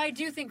sure. But I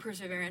do think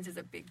perseverance is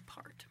a big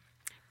part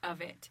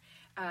of it.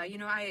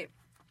 When I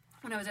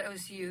was at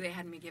OCU, they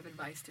had me give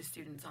advice to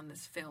students on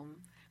this film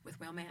with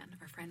Will Mann,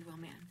 our friend Will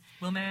Mann.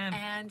 Will Mann.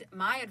 And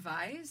my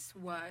advice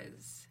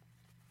was,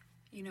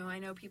 I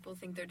know people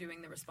think they're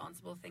doing the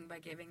responsible thing by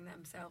giving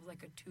themselves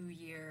like a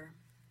 2-year...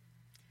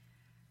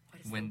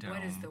 window.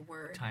 What is the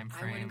word? Time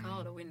frame. I wouldn't call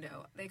it a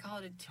window. They call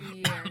it a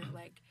 2-year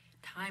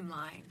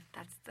timeline.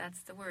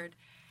 That's the word.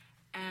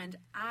 And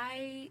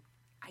I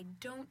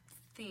don't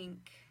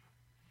think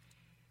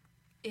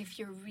if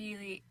you're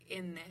really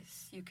in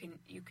this, you can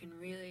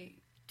really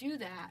do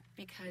that,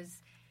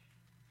 because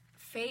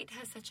fate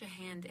has such a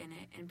hand in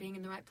it, and being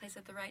in the right place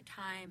at the right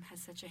time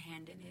has such a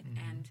hand in it,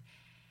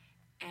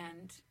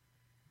 and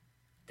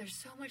there's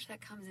so much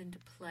that comes into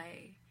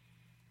play.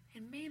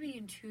 And maybe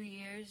in 2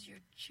 years,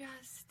 you're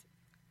just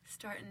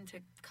starting to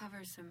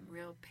cover some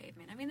real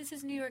pavement. I mean, this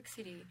is New York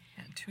City.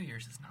 Yeah, 2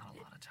 years is not a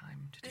lot of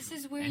time to do This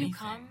is where anything. you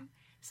come.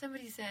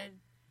 Somebody said,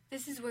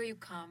 this is where you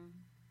come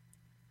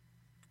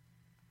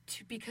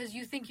because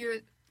you think you're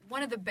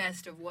one of the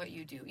best of what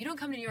you do. You don't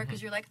come to New York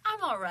because you're like,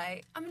 I'm all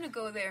right. I'm going to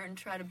go there and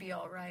try to be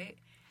all right.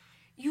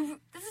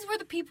 This is where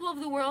the people of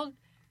the world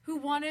who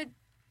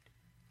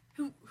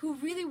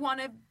really want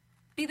to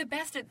be the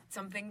best at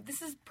something,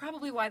 this is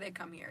probably why they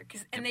come here.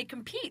 And they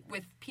compete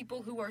with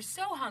people who are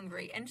so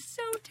hungry and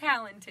so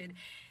talented.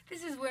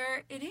 This is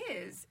where it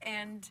is.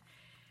 And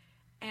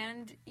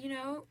you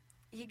know,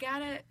 you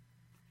gotta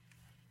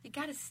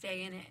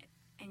stay in it.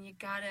 And you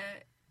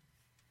gotta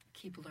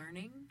keep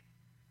learning.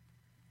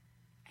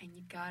 And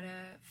you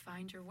gotta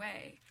find your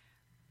way.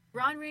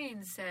 Ron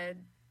Raines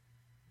said,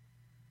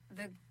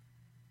 the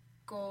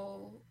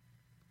goal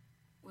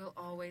will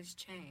always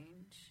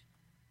change.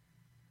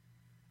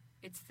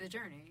 It's the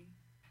journey.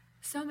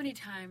 So many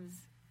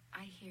times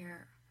I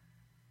hear,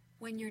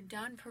 when you're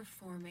done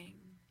performing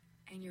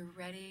and you're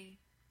ready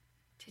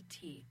to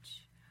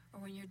teach,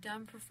 or when you're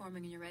done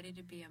performing and you're ready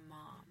to be a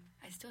mom,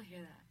 I still hear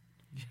that.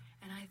 Yeah.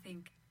 And I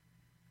think,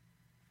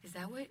 is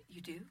that what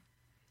you do?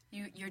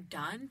 You're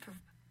done?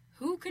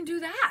 Who can do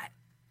that?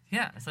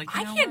 Yeah, it's like,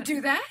 I can't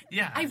do that.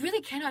 Yeah. I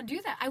really cannot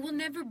do that. I will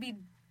never be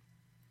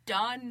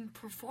done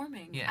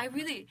performing. Yeah.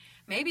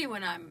 Maybe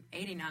when I'm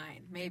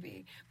 89,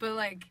 maybe. But,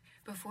 like,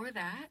 before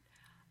that,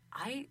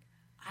 I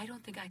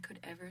don't think I could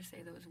ever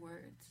say those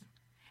words.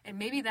 And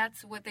maybe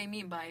that's what they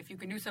mean by, if you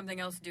can do something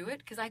else, do it.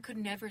 Because I could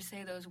never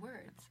say those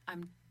words.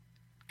 I'm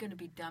going to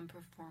be done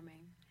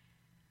performing.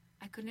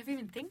 I could never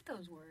even think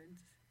those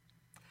words.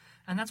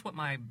 And that's what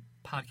my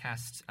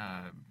podcast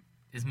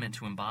is meant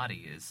to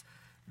embody, is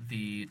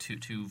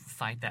to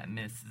fight that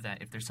myth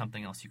that if there's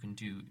something else you can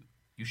do,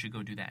 you should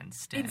go do that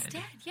instead.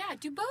 Instead, yeah,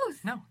 do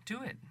both. No,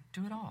 do it.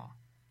 Do it all.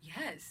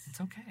 Yes.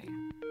 It's okay.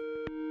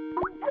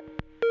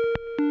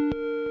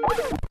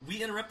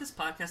 We interrupt this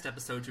podcast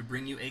episode to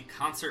bring you a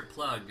concert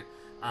plug.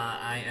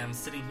 I am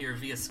sitting here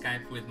via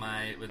Skype with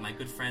my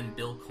good friend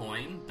Bill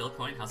Coyne. Bill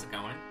Coyne, how's it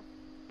going?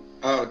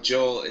 Oh,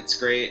 Joel, it's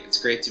great. It's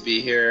great to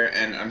be here,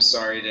 and I'm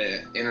sorry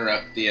to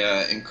interrupt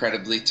the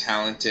incredibly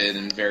talented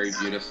and very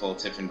beautiful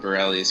Tiffin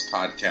Borelli's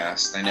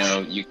podcast. I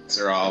know you guys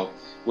are all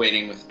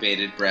waiting with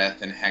bated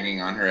breath and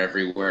hanging on her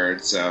every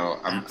word,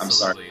 so I'm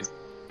sorry.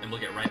 And we'll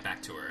get right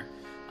back to her.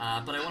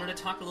 But I wanted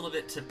to talk a little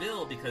bit to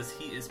Bill, because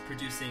he is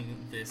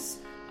producing this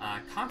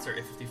concert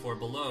at 54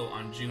 Below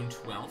on June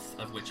 12th,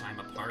 of which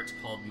I'm a part,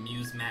 called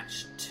Muse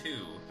Match 2.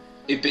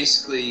 It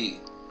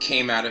basically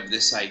came out of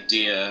this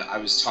idea. I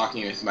was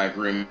talking with my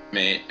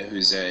roommate,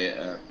 who's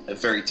a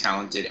very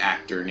talented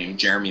actor named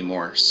Jeremy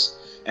Morse,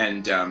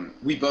 and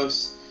we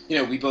both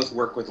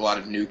work with a lot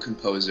of new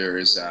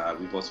composers.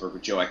 We both work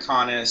with Joe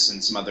Iconis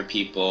and some other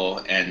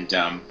people, and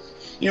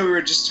we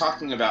were just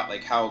talking about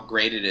like how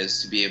great it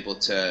is to be able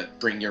to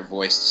bring your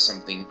voice to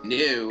something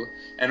new,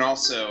 and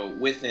also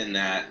within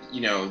that,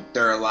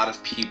 there are a lot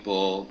of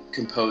people,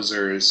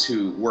 composers,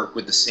 who work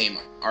with the same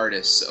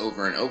artists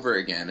over and over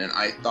again, and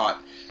I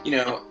thought,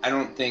 I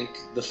don't think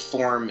the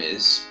form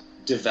is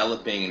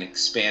developing and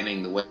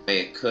expanding the way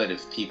it could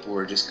if people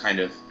were just kind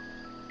of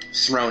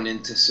thrown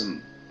into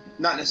some,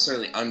 not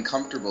necessarily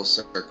uncomfortable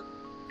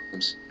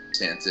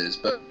circumstances,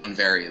 but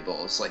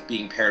variables, like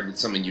being paired with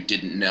someone you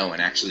didn't know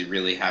and actually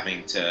really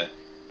having to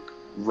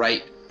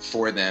write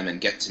for them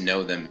and get to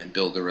know them and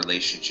build a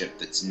relationship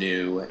that's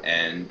new,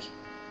 and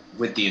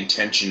with the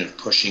intention of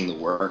pushing the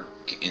work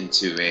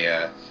into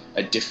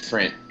a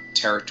different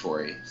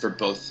territory for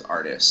both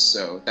artists.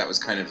 So that was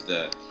kind of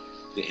the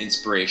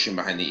inspiration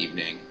behind the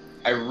evening.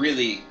 I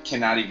really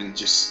cannot even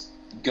just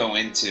go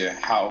into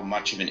how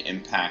much of an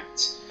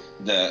impact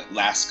the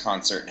last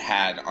concert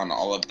had on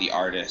all of the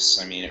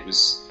artists. I mean, it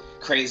was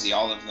crazy.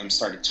 All of them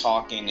started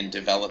talking and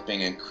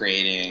developing and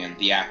creating, and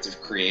the act of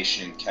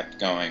creation kept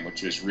going,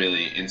 which was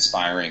really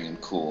inspiring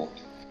and cool.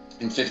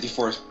 And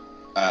 54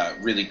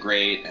 really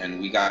great,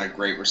 and we got a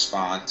great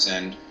response,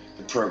 and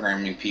the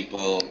programming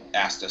people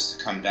asked us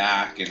to come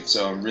back, and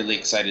so I'm really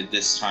excited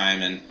this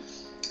time. And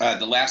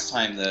the last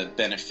time the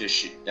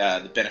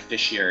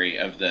beneficiary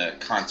of the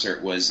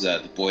concert was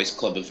the Boys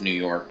Club of New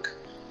York,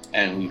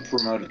 and we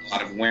promoted a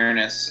lot of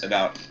awareness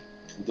about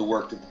the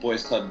work that the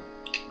Boys Club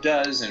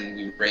does, and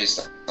we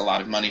raised a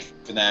lot of money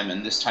for them.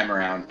 And this time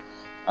around,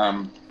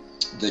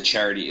 the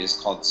charity is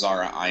called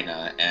Zara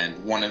Ina,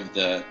 and one of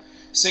the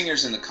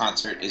singers in the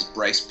concert is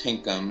Bryce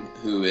Pinkham,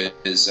 who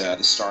is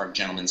the star of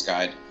Gentleman's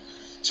Guide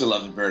to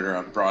Love and Murder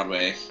on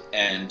Broadway.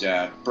 And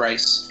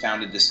Bryce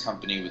founded this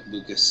company with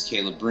Lucas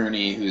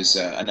Calabruni, who's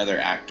another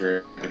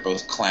actor. They're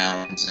both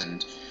clowns,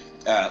 and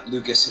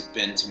Lucas had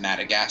been to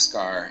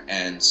Madagascar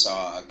and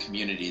saw a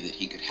community that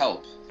he could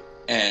help.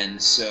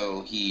 And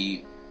so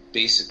he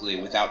basically,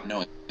 without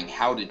knowing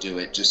how to do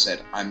it, just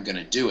said, I'm going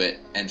to do it,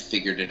 and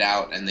figured it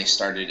out. And they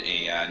started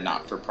a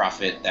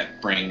not-for-profit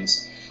that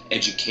brings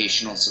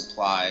educational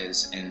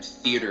supplies and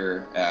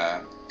theater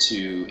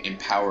to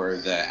empower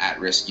the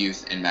at-risk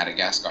youth in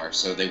Madagascar.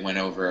 So they went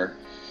over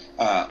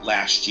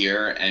last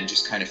year and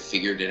just kind of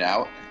figured it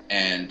out,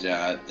 and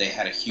they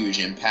had a huge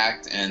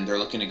impact, and they're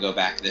looking to go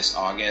back this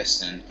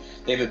August, and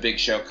they have a big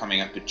show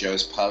coming up at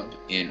Joe's Pub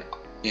in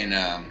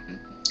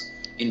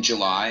in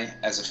July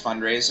as a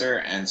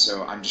fundraiser, and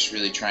so I'm just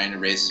really trying to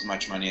raise as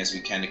much money as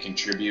we can to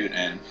contribute,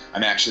 and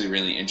I'm actually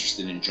really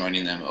interested in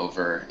joining them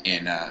over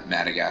in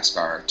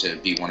Madagascar to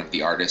be one of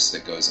the artists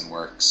that goes and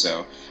works.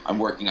 So I'm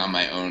working on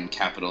my own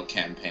capital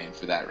campaign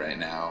for that right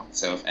now.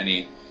 So if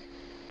any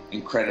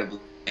incredibly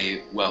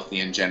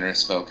wealthy and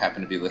generous folk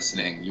happen to be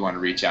listening, you want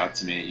to reach out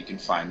to me, you can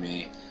find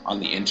me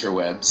on the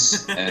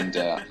interwebs. And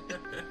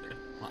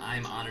well,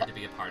 I'm honored to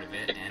be a part of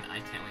it, and I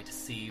can't wait to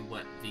see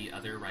what the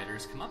other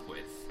writers come up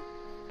with.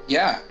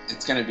 Yeah,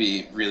 it's going to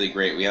be really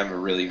great. We have a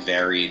really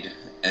varied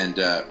and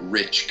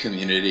rich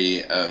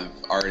community of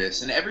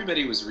artists, and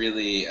everybody was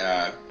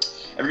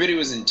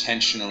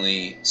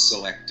intentionally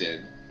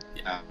selected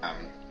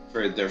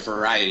for their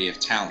variety of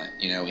talent.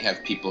 You know, we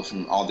have people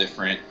from all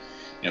different,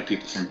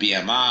 people from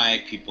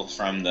BMI, people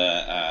from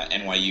the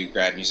NYU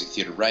Grad Music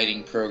Theater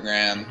Writing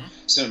Program,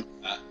 some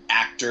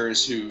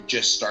actors who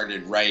just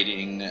started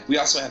writing. We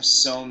also have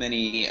so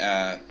many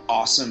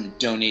awesome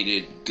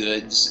donated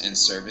goods and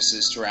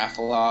services to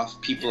raffle off.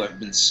 People have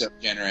been so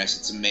generous.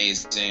 It's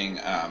amazing.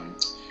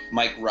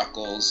 Mike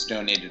Ruckles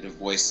donated a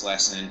voice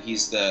lesson.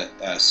 He's the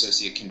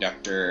associate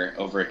conductor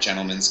over at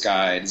Gentleman's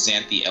Guide.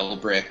 Xanthi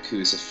Elbrick,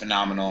 who's a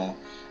phenomenal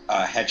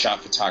headshot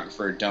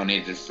photographer,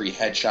 donated a free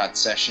headshot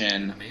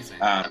session. Amazing.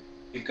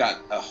 We've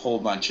got a whole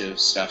bunch of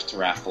stuff to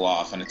raffle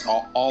off, and it's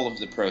all of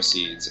the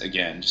proceeds,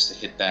 again, just to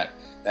hit that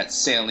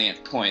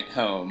salient point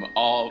home,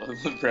 all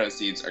of the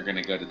proceeds are going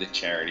to go to the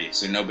charity.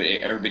 So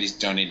everybody's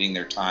donating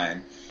their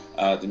time,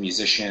 the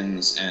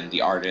musicians and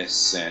the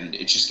artists, and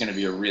it's just going to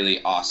be a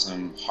really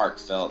awesome,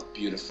 heartfelt,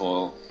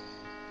 beautiful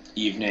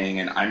evening.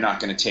 And I'm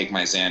not going to take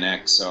my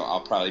Xanax, so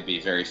I'll probably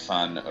be very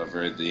fun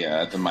over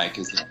the mic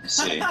as the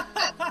MC.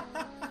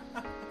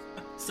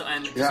 So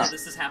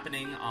this is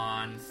happening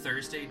on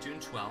Thursday, June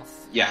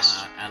 12th.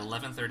 Yes. At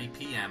 11:30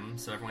 p.m.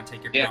 So everyone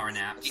take your power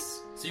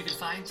naps. So you can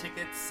find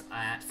tickets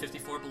at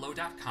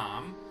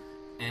 54below.com.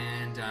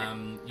 And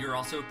you're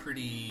also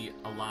pretty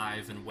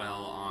alive and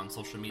well on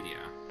social media.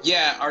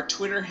 Yeah, our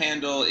Twitter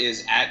handle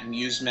is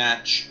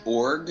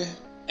 @musematch.org.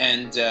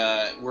 And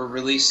we're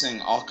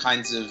releasing all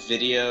kinds of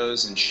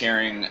videos and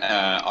sharing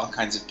all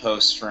kinds of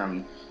posts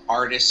from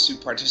artists who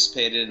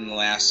participated in the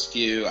last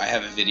few. I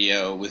have a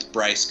video with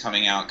Bryce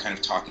coming out kind of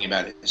talking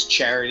about his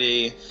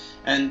charity.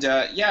 And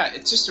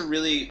it's just a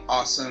really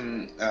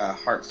awesome,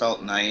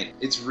 heartfelt night.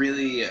 It's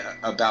really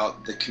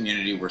about the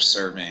community we're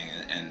serving.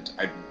 And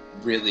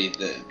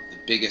the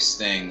biggest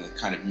thing, the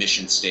kind of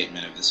mission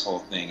statement of this whole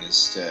thing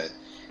is to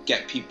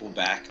get people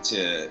back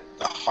to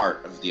the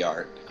heart of the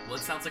art. Well,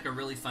 it sounds like a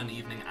really fun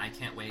evening. I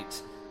can't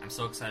wait. I'm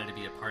so excited to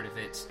be a part of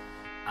it.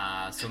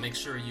 So make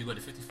sure you go to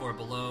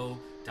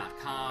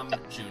 54below.com,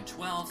 June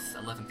 12th,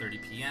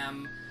 11:30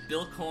 p.m.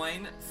 Bill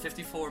Coyne,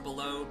 54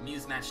 Below,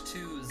 Muse Match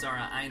 2,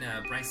 Zara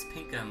Ina, Bryce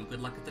Pinkham,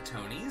 good luck at the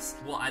Tonys.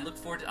 Well, I look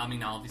forward to,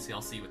 obviously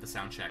I'll see you at the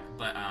sound check,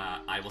 but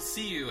I will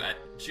see you at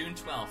June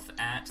 12th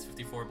at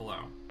 54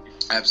 Below.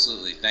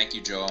 Absolutely. Thank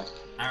you, Joel.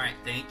 All right,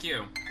 thank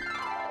you.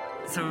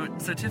 So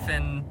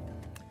Tiffin,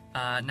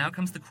 now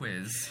comes the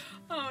quiz.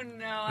 Oh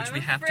no, which I'm we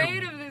have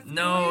afraid to... of this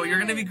No, quiz. You're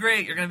gonna be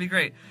great. You're gonna be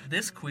great.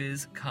 This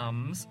quiz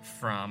comes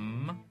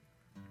from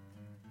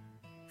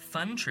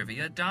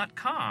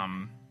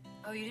funtrivia.com.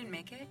 Oh, you didn't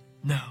make it?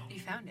 No. You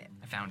found it?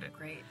 I found it.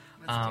 Great.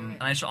 Let's do it.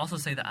 And I should also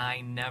say that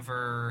I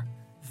never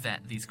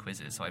vet these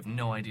quizzes, so I have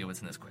no idea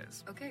what's in this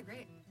quiz. Okay,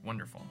 great.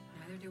 Wonderful.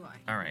 Neither do I.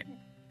 All right.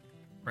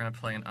 We're gonna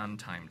play an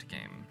untimed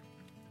game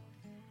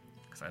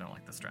because I don't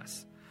like the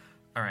stress.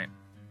 All right.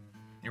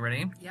 You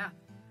ready? Yeah.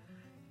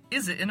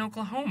 Is it in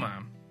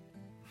Oklahoma?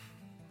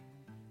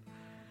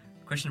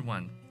 Question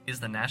 1. Is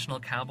the National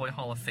Cowboy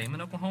Hall of Fame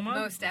in Oklahoma?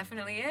 Most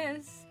definitely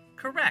is.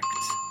 Correct.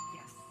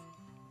 Yes.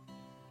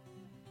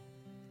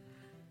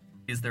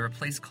 Is there a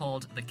place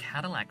called the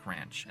Cadillac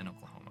Ranch in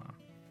Oklahoma?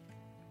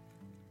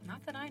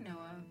 Not that I know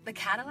of. The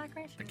Cadillac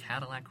Ranch? The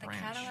Cadillac Ranch.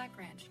 The Cadillac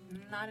Ranch.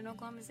 Not in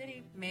Oklahoma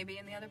City. Maybe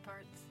in the other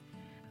parts.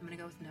 I'm going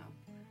to go with no.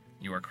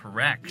 You are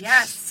correct.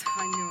 Yes!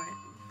 I knew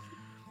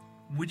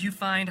it. Would you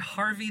find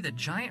Harvey the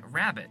Giant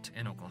Rabbit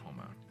in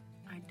Oklahoma?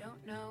 I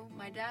don't know.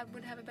 My dad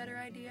would have a better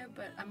idea,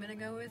 but I'm going to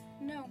go with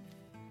no.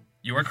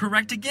 You are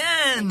correct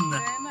again! Thank you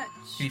very much.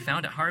 He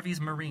found at Harvey's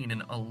Marine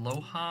in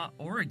Aloha,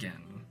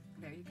 Oregon.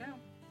 There you go.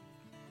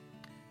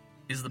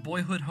 Is the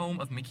boyhood home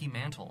of Mickey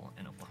Mantle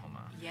in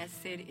Oklahoma? Yes,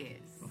 it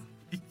is.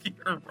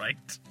 You're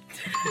right.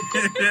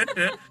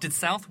 Did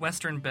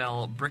Southwestern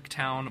Bell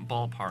Bricktown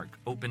Ballpark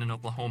open in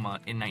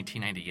Oklahoma in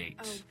 1998?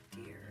 Oh,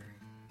 dear.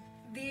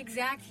 The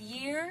exact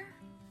year?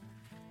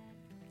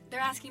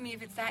 They're asking me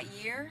if it's that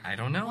year? I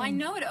don't know. Well, I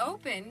know it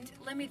opened.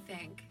 Let me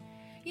think.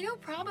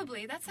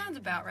 Probably. That sounds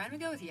about right. I'm going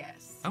to go with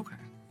yes. Okay.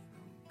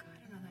 Oh, God, I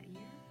don't know that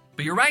year.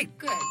 But you're right.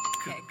 Good. Okay,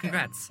 good.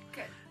 Congrats.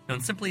 Good.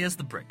 Known simply as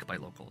the Brick by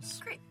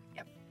locals. Great.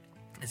 Yep.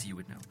 As you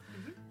would know.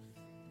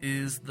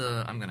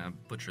 Mm-hmm. I'm going to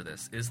butcher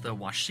this, is the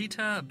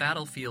Washita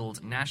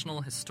Battlefield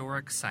National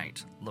Historic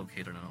Site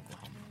located in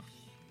Oklahoma?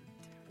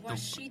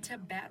 Washita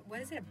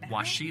what is it, a battle?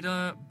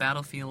 Washita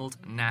Battlefield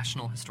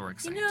National Historic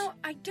Site.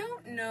 I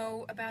don't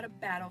know about a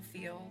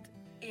battlefield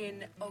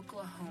in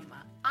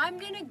Oklahoma. I'm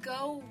going to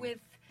go with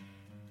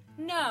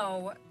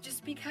no,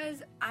 just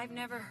because I've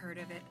never heard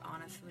of it,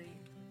 honestly.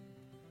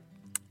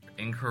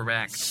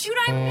 Incorrect. Shoot,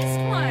 I missed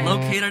one.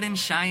 Located in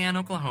Cheyenne,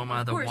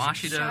 Oklahoma, the course,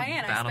 Washita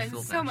Cheyenne.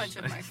 Battlefield I spend so much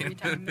of my free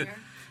time there.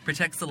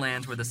 protects the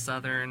land where the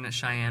Southern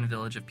Cheyenne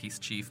village of Peace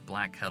Chief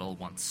Black Kettle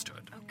once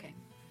stood. Okay.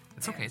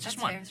 It's Fair. okay. It's just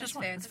That's one. fair. It's just That's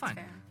one. fair. It's That's fine.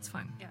 fair. It's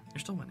fine. Yeah. You're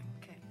still winning.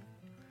 Okay.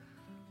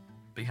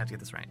 But you have to get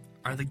this right.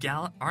 Are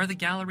the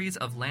galleries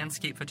of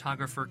landscape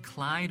photographer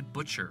Clyde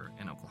Butcher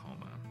in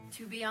Oklahoma?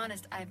 To be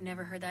honest, I've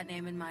never heard that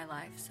name in my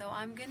life, so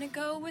I'm going to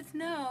go with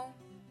no.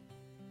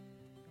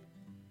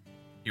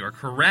 You are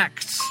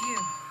correct. Phew.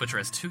 Butcher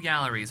has 2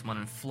 galleries, one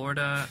in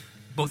Florida,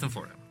 both in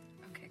Florida.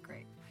 Okay,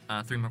 great.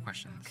 3 more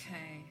questions.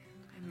 Okay.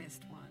 I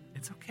missed one.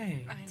 It's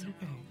okay. I It's know,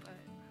 okay. but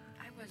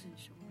I wasn't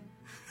sure.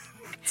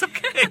 It's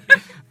okay.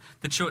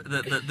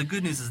 The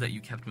good news is that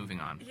you kept moving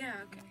on. Yeah,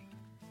 okay.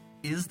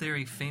 Is there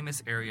a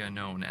famous area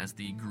known as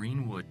the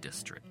Greenwood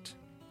District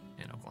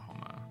in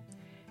Oklahoma?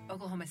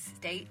 Oklahoma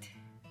State.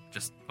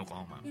 Just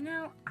Oklahoma. You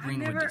know,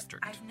 Greenwood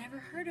District. I've never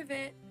heard of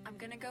it. I'm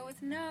going to go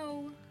with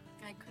no.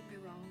 I could be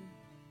wrong.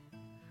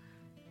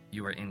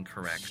 You are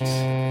incorrect.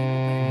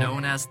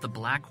 Known as the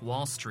Black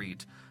Wall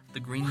Street, the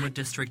Greenwood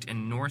District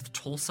in North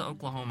Tulsa,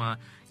 Oklahoma,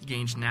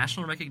 gained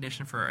national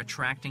recognition for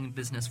attracting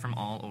business from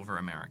all over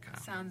America.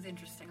 Sounds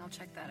interesting. I'll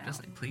check that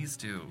out. Please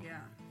do.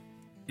 Yeah.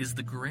 Is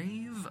the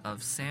grave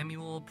of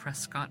Samuel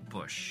Prescott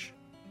Bush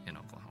in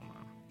Oklahoma?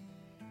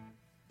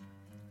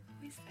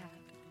 Who is that?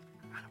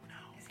 I don't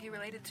know. Is he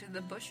related to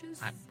the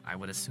Bushes? I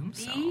would assume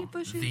so. The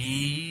Bushes?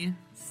 The...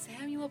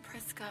 Samuel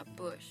Prescott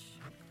Bush.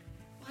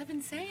 Well, I've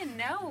been saying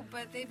no,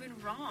 but they've been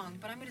wrong.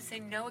 But I'm going to say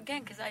no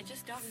again because I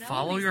just don't know.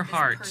 Follow your this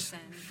heart. person.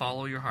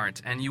 Follow your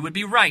heart. And you would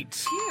be right.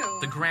 Phew.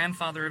 The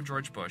grandfather of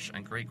George Bush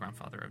and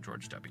great-grandfather of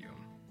George W.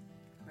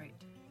 Great.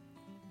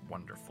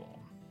 Wonderful.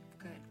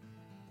 Good.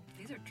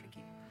 These are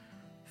tricky.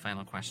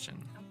 Final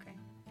question. Okay.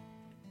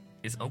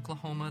 Is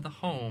Oklahoma the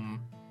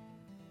home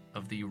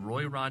of the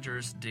Roy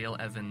Rogers Dale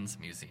Evans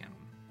Museum?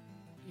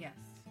 Yes.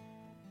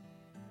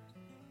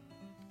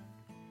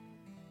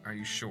 Are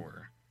you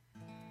sure?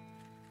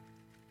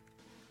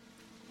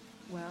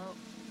 Well,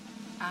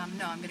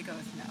 no, I'm going to go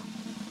with no.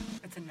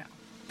 It's a no.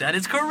 That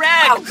is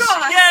correct! Oh,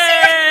 God!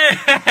 Yay!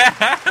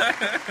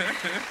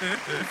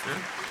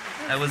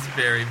 That was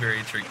very,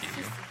 very tricky. It's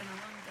just been a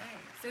long day.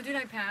 So did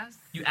I pass?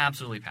 You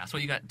absolutely passed.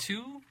 Well, you got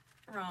 2?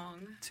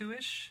 Wrong.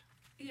 2-ish?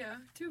 Yeah,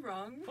 2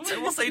 wrong.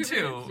 We'll say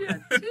 2. Yeah,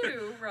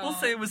 2 wrong. We'll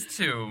say it was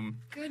 2.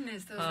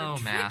 Goodness, those Oh,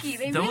 were math. tricky.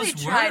 They Those really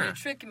tried were. to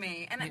trick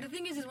me. And the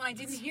thing is when I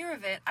didn't hear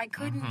of it, I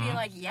couldn't be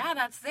like, yeah,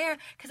 that's there,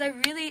 because I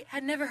really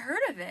had never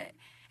heard of it.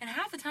 And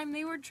half the time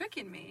they were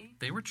tricking me.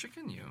 They were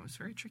tricking you. It was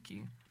very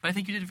tricky. But I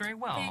think you did very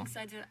well. Thanks,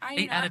 I did.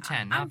 8 out of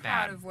 10, not I'm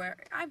bad. proud of where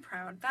I'm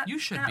proud. You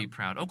should be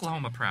proud.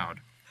 Oklahoma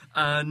proud.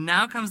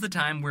 Now comes the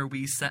time where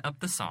we set up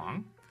the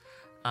song.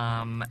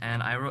 And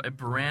I wrote a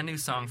brand new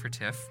song for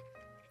Tiff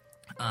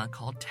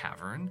called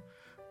Tavern,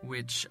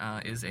 which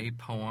is a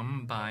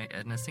poem by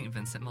Edna St.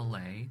 Vincent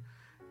Millay.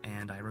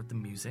 And I wrote the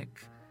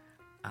music,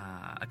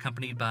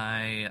 accompanied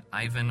by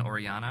Ivan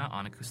Oriana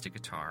on acoustic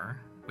guitar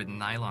with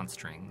nylon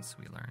strings,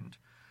 we learned.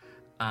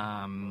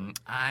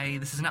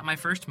 This is not my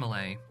first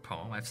Millay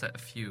poem. I've set a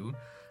few.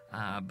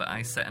 But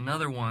I set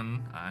another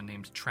one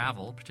named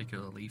Travel,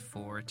 particularly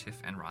for Tiff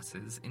and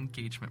Ross's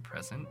engagement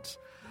present.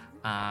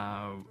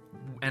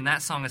 And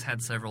that song has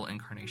had several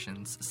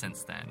incarnations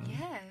since then.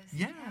 Yes.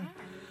 Yeah.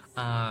 Yes.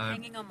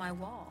 Hanging on my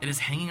wall. It is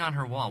hanging on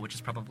her wall, which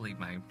is probably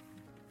my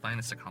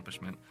finest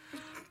accomplishment.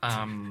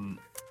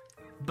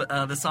 But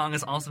the song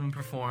has also been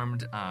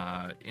performed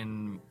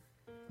in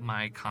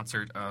my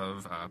concert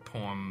of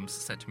poems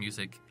set to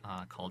music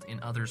called In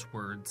Others'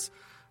 Words,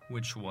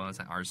 which was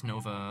at Ars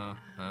Nova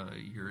a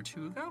year or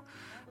 2 ago.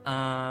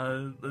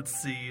 Let's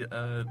see,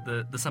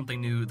 the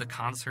Something New, the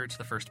concert,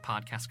 the first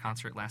podcast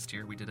concert last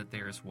year, we did it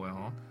there as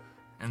well.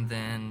 And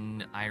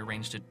then I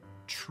arranged a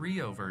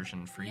trio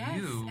version for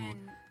you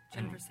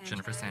and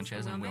Jennifer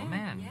Sanchez and Will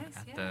Mann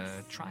at the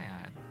yes.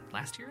 Triad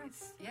last year,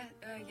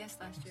 Yes,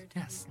 last year.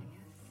 Yes. Yes.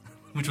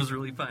 which was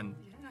really fun.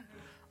 Yeah.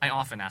 I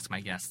often ask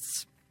my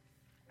guests,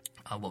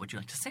 what would you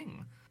like to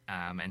sing?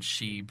 And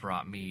she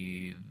brought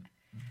me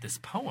this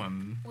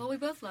poem. Well, we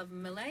both love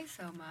Millay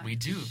so much. We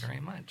do, very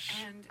much.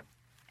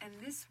 And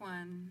this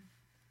one,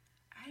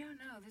 I don't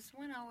know. This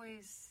one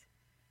always,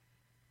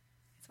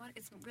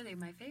 it's really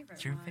my favorite.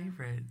 It's your one.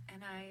 favorite.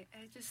 And I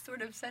just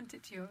sort of sent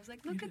it to you. I was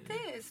like, look at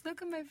this.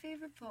 Look at my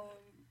favorite poem.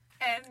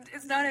 And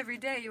it's not every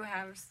day you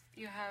have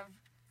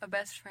a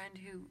best friend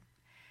who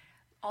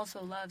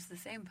also loves the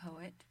same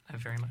poet.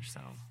 Very much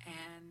so.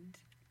 And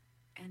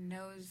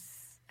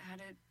knows how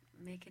to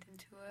make it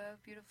into a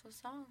beautiful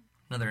song.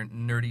 Another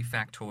nerdy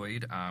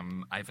factoid,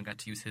 I even got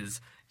to use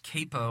his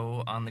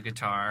capo on the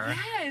guitar.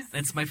 Yes!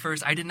 It's my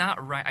first, I did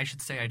not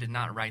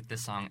write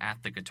this song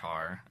at the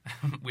guitar,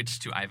 which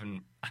to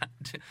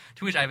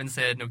which Ivan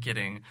said, no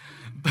kidding.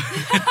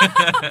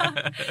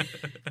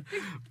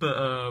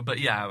 But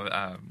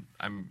yeah,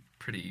 I'm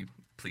pretty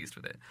pleased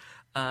with it.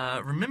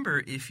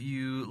 Remember, if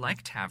you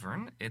like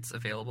Tavern, it's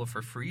available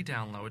for free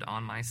download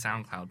on my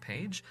SoundCloud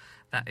page.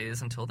 That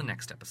is until the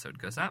next episode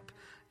goes up.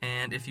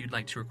 And if you'd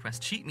like to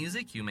request sheet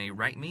music, you may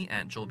write me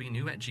at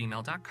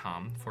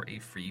joelbnew@gmail.com for a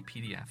free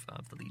PDF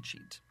of the lead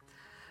sheet.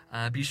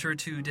 Be sure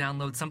to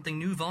download Something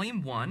New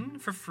Volume 1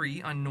 for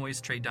free on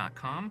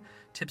noisetrade.com.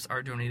 Tips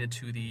are donated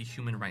to the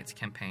Human Rights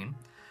Campaign.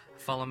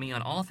 Follow me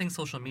on all things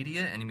social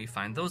media, and you may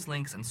find those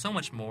links and so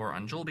much more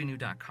on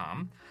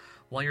joelbnew.com.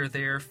 While you're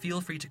there,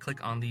 feel free to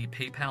click on the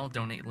PayPal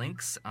donate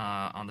links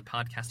on the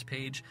podcast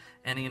page.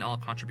 Any and all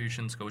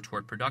contributions go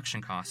toward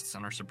production costs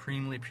and are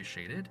supremely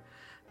appreciated.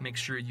 Make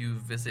sure you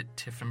visit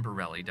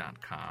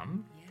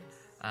tiffinbarelli.com.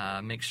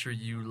 Yes. Make sure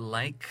you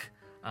like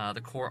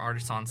the Core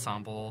Artists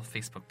Ensemble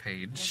Facebook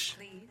page. Yes,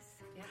 please.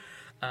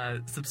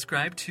 Yes.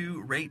 Subscribe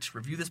to, rate,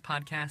 review this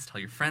podcast. Tell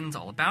your friends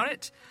all about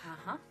it.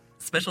 Uh-huh.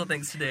 Special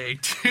thanks today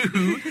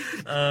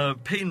to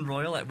Peyton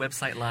Royal at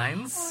Website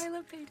Lines. Oh, I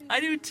love Peyton. I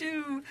do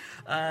too.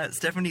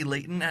 Stephanie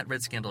Layton at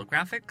Red Scandal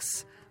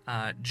Graphics.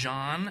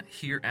 John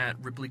here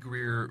at Ripley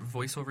Greer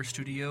Voiceover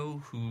Studio,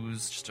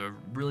 who's just a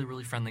really,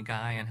 really friendly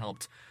guy and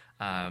helped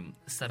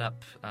set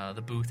up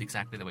the booth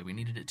exactly the way we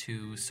needed it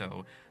to.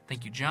 So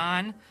thank you,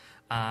 John.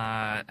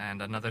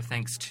 And another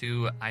thanks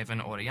to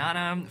Ivan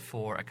Oriana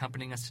for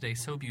accompanying us today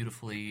so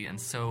beautifully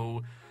and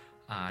so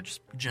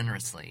just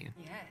generously.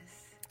 Yes.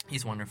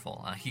 He's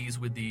wonderful. He's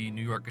with the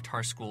New York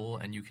Guitar School,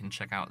 and you can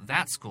check out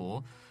that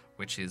school,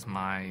 which is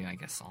my, I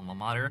guess, alma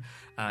mater,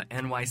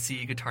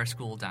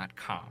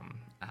 nycguitarschool.com.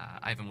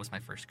 Ivan was my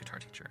first guitar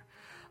teacher.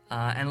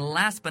 And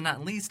last but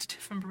not least,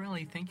 Tiffin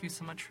Barelli, thank you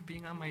so much for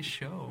being on my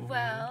show.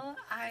 Well,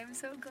 I'm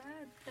so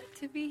glad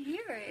to be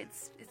here.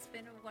 It's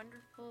been a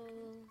wonderful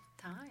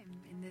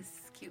time in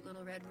this cute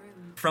little red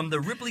room. From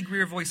the Ripley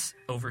Greer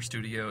Voiceover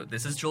Studio,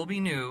 this is Joel B.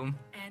 New.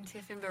 And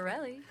Tiffin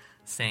Barelli.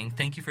 Saying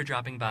thank you for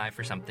dropping by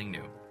for something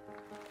new.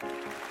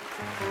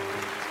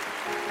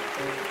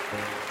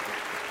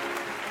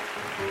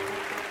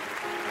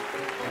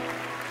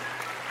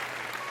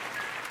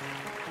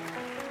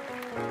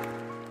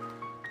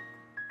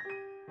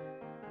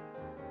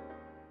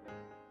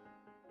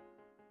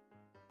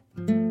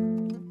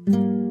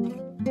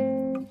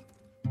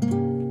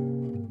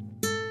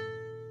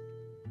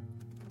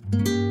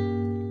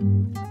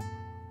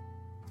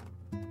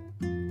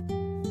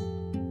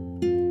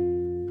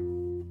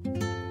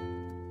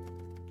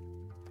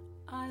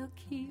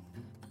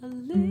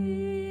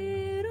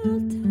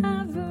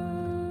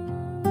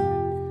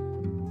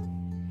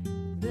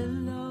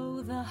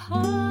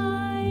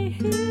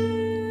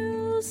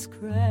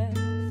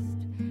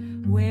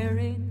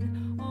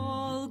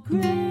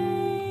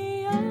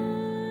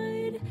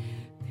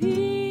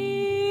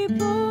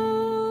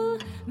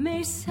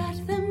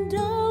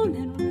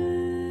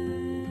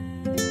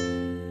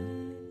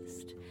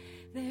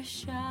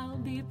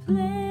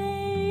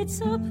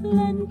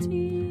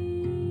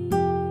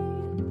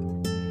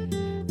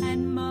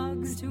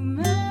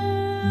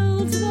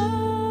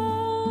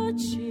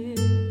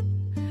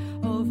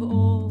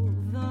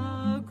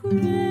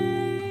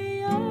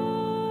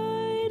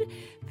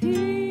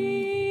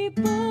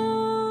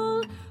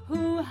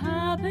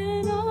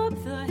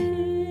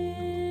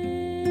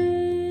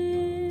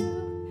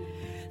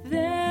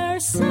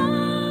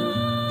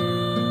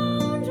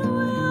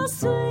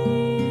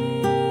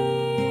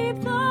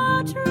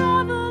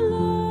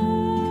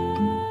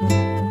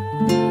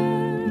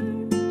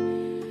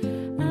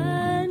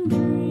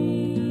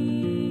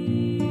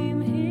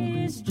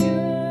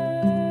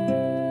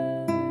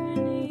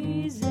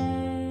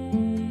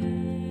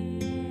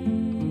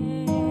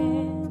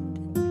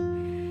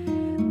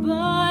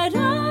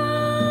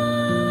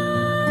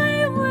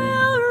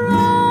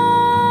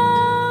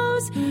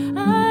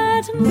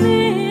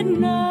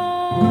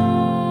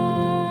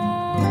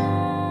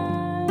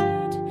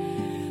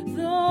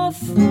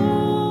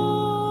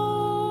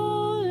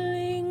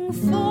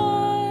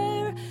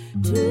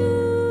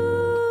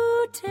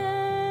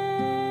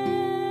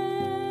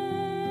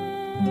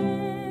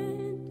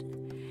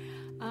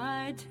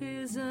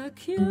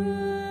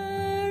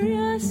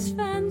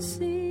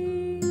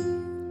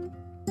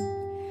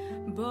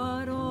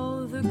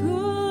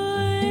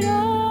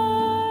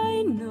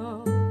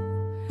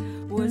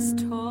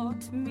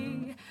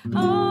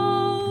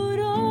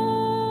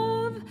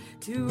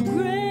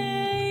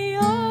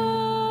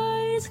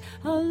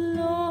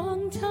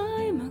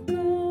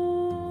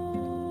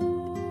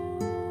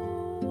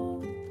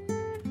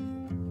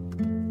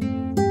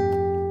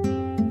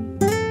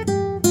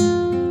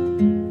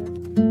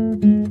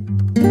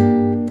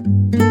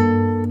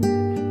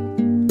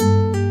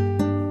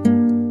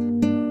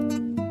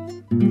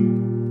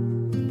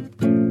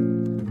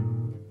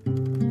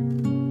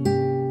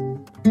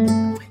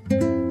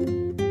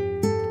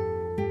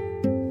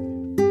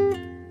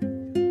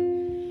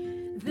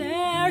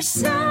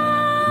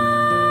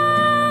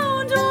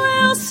 Sound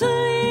will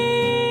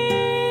sleep.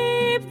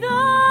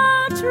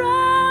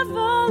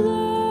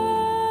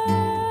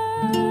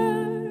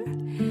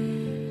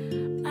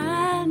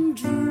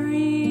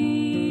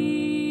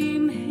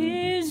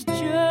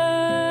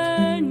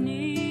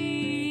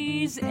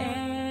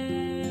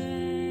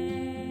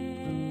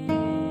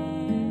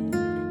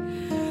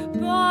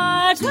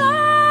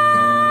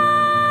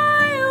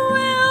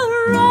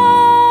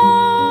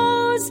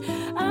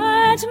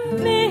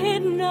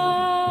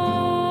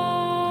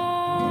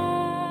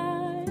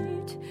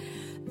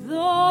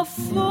 the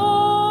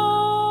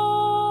falling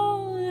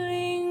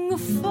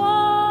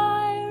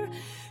fire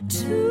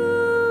to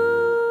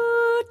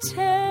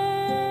tend.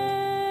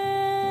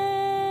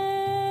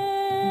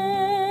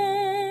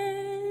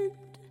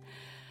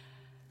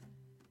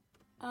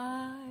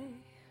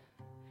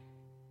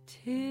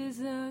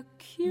 'Tis a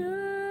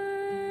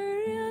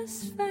curious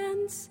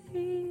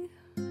fancy,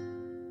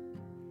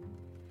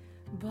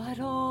 but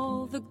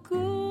all the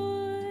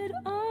good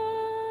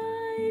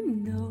I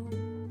know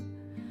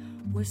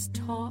was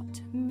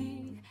taught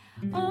me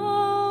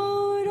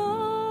out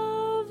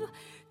of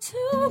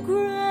 2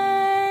 grams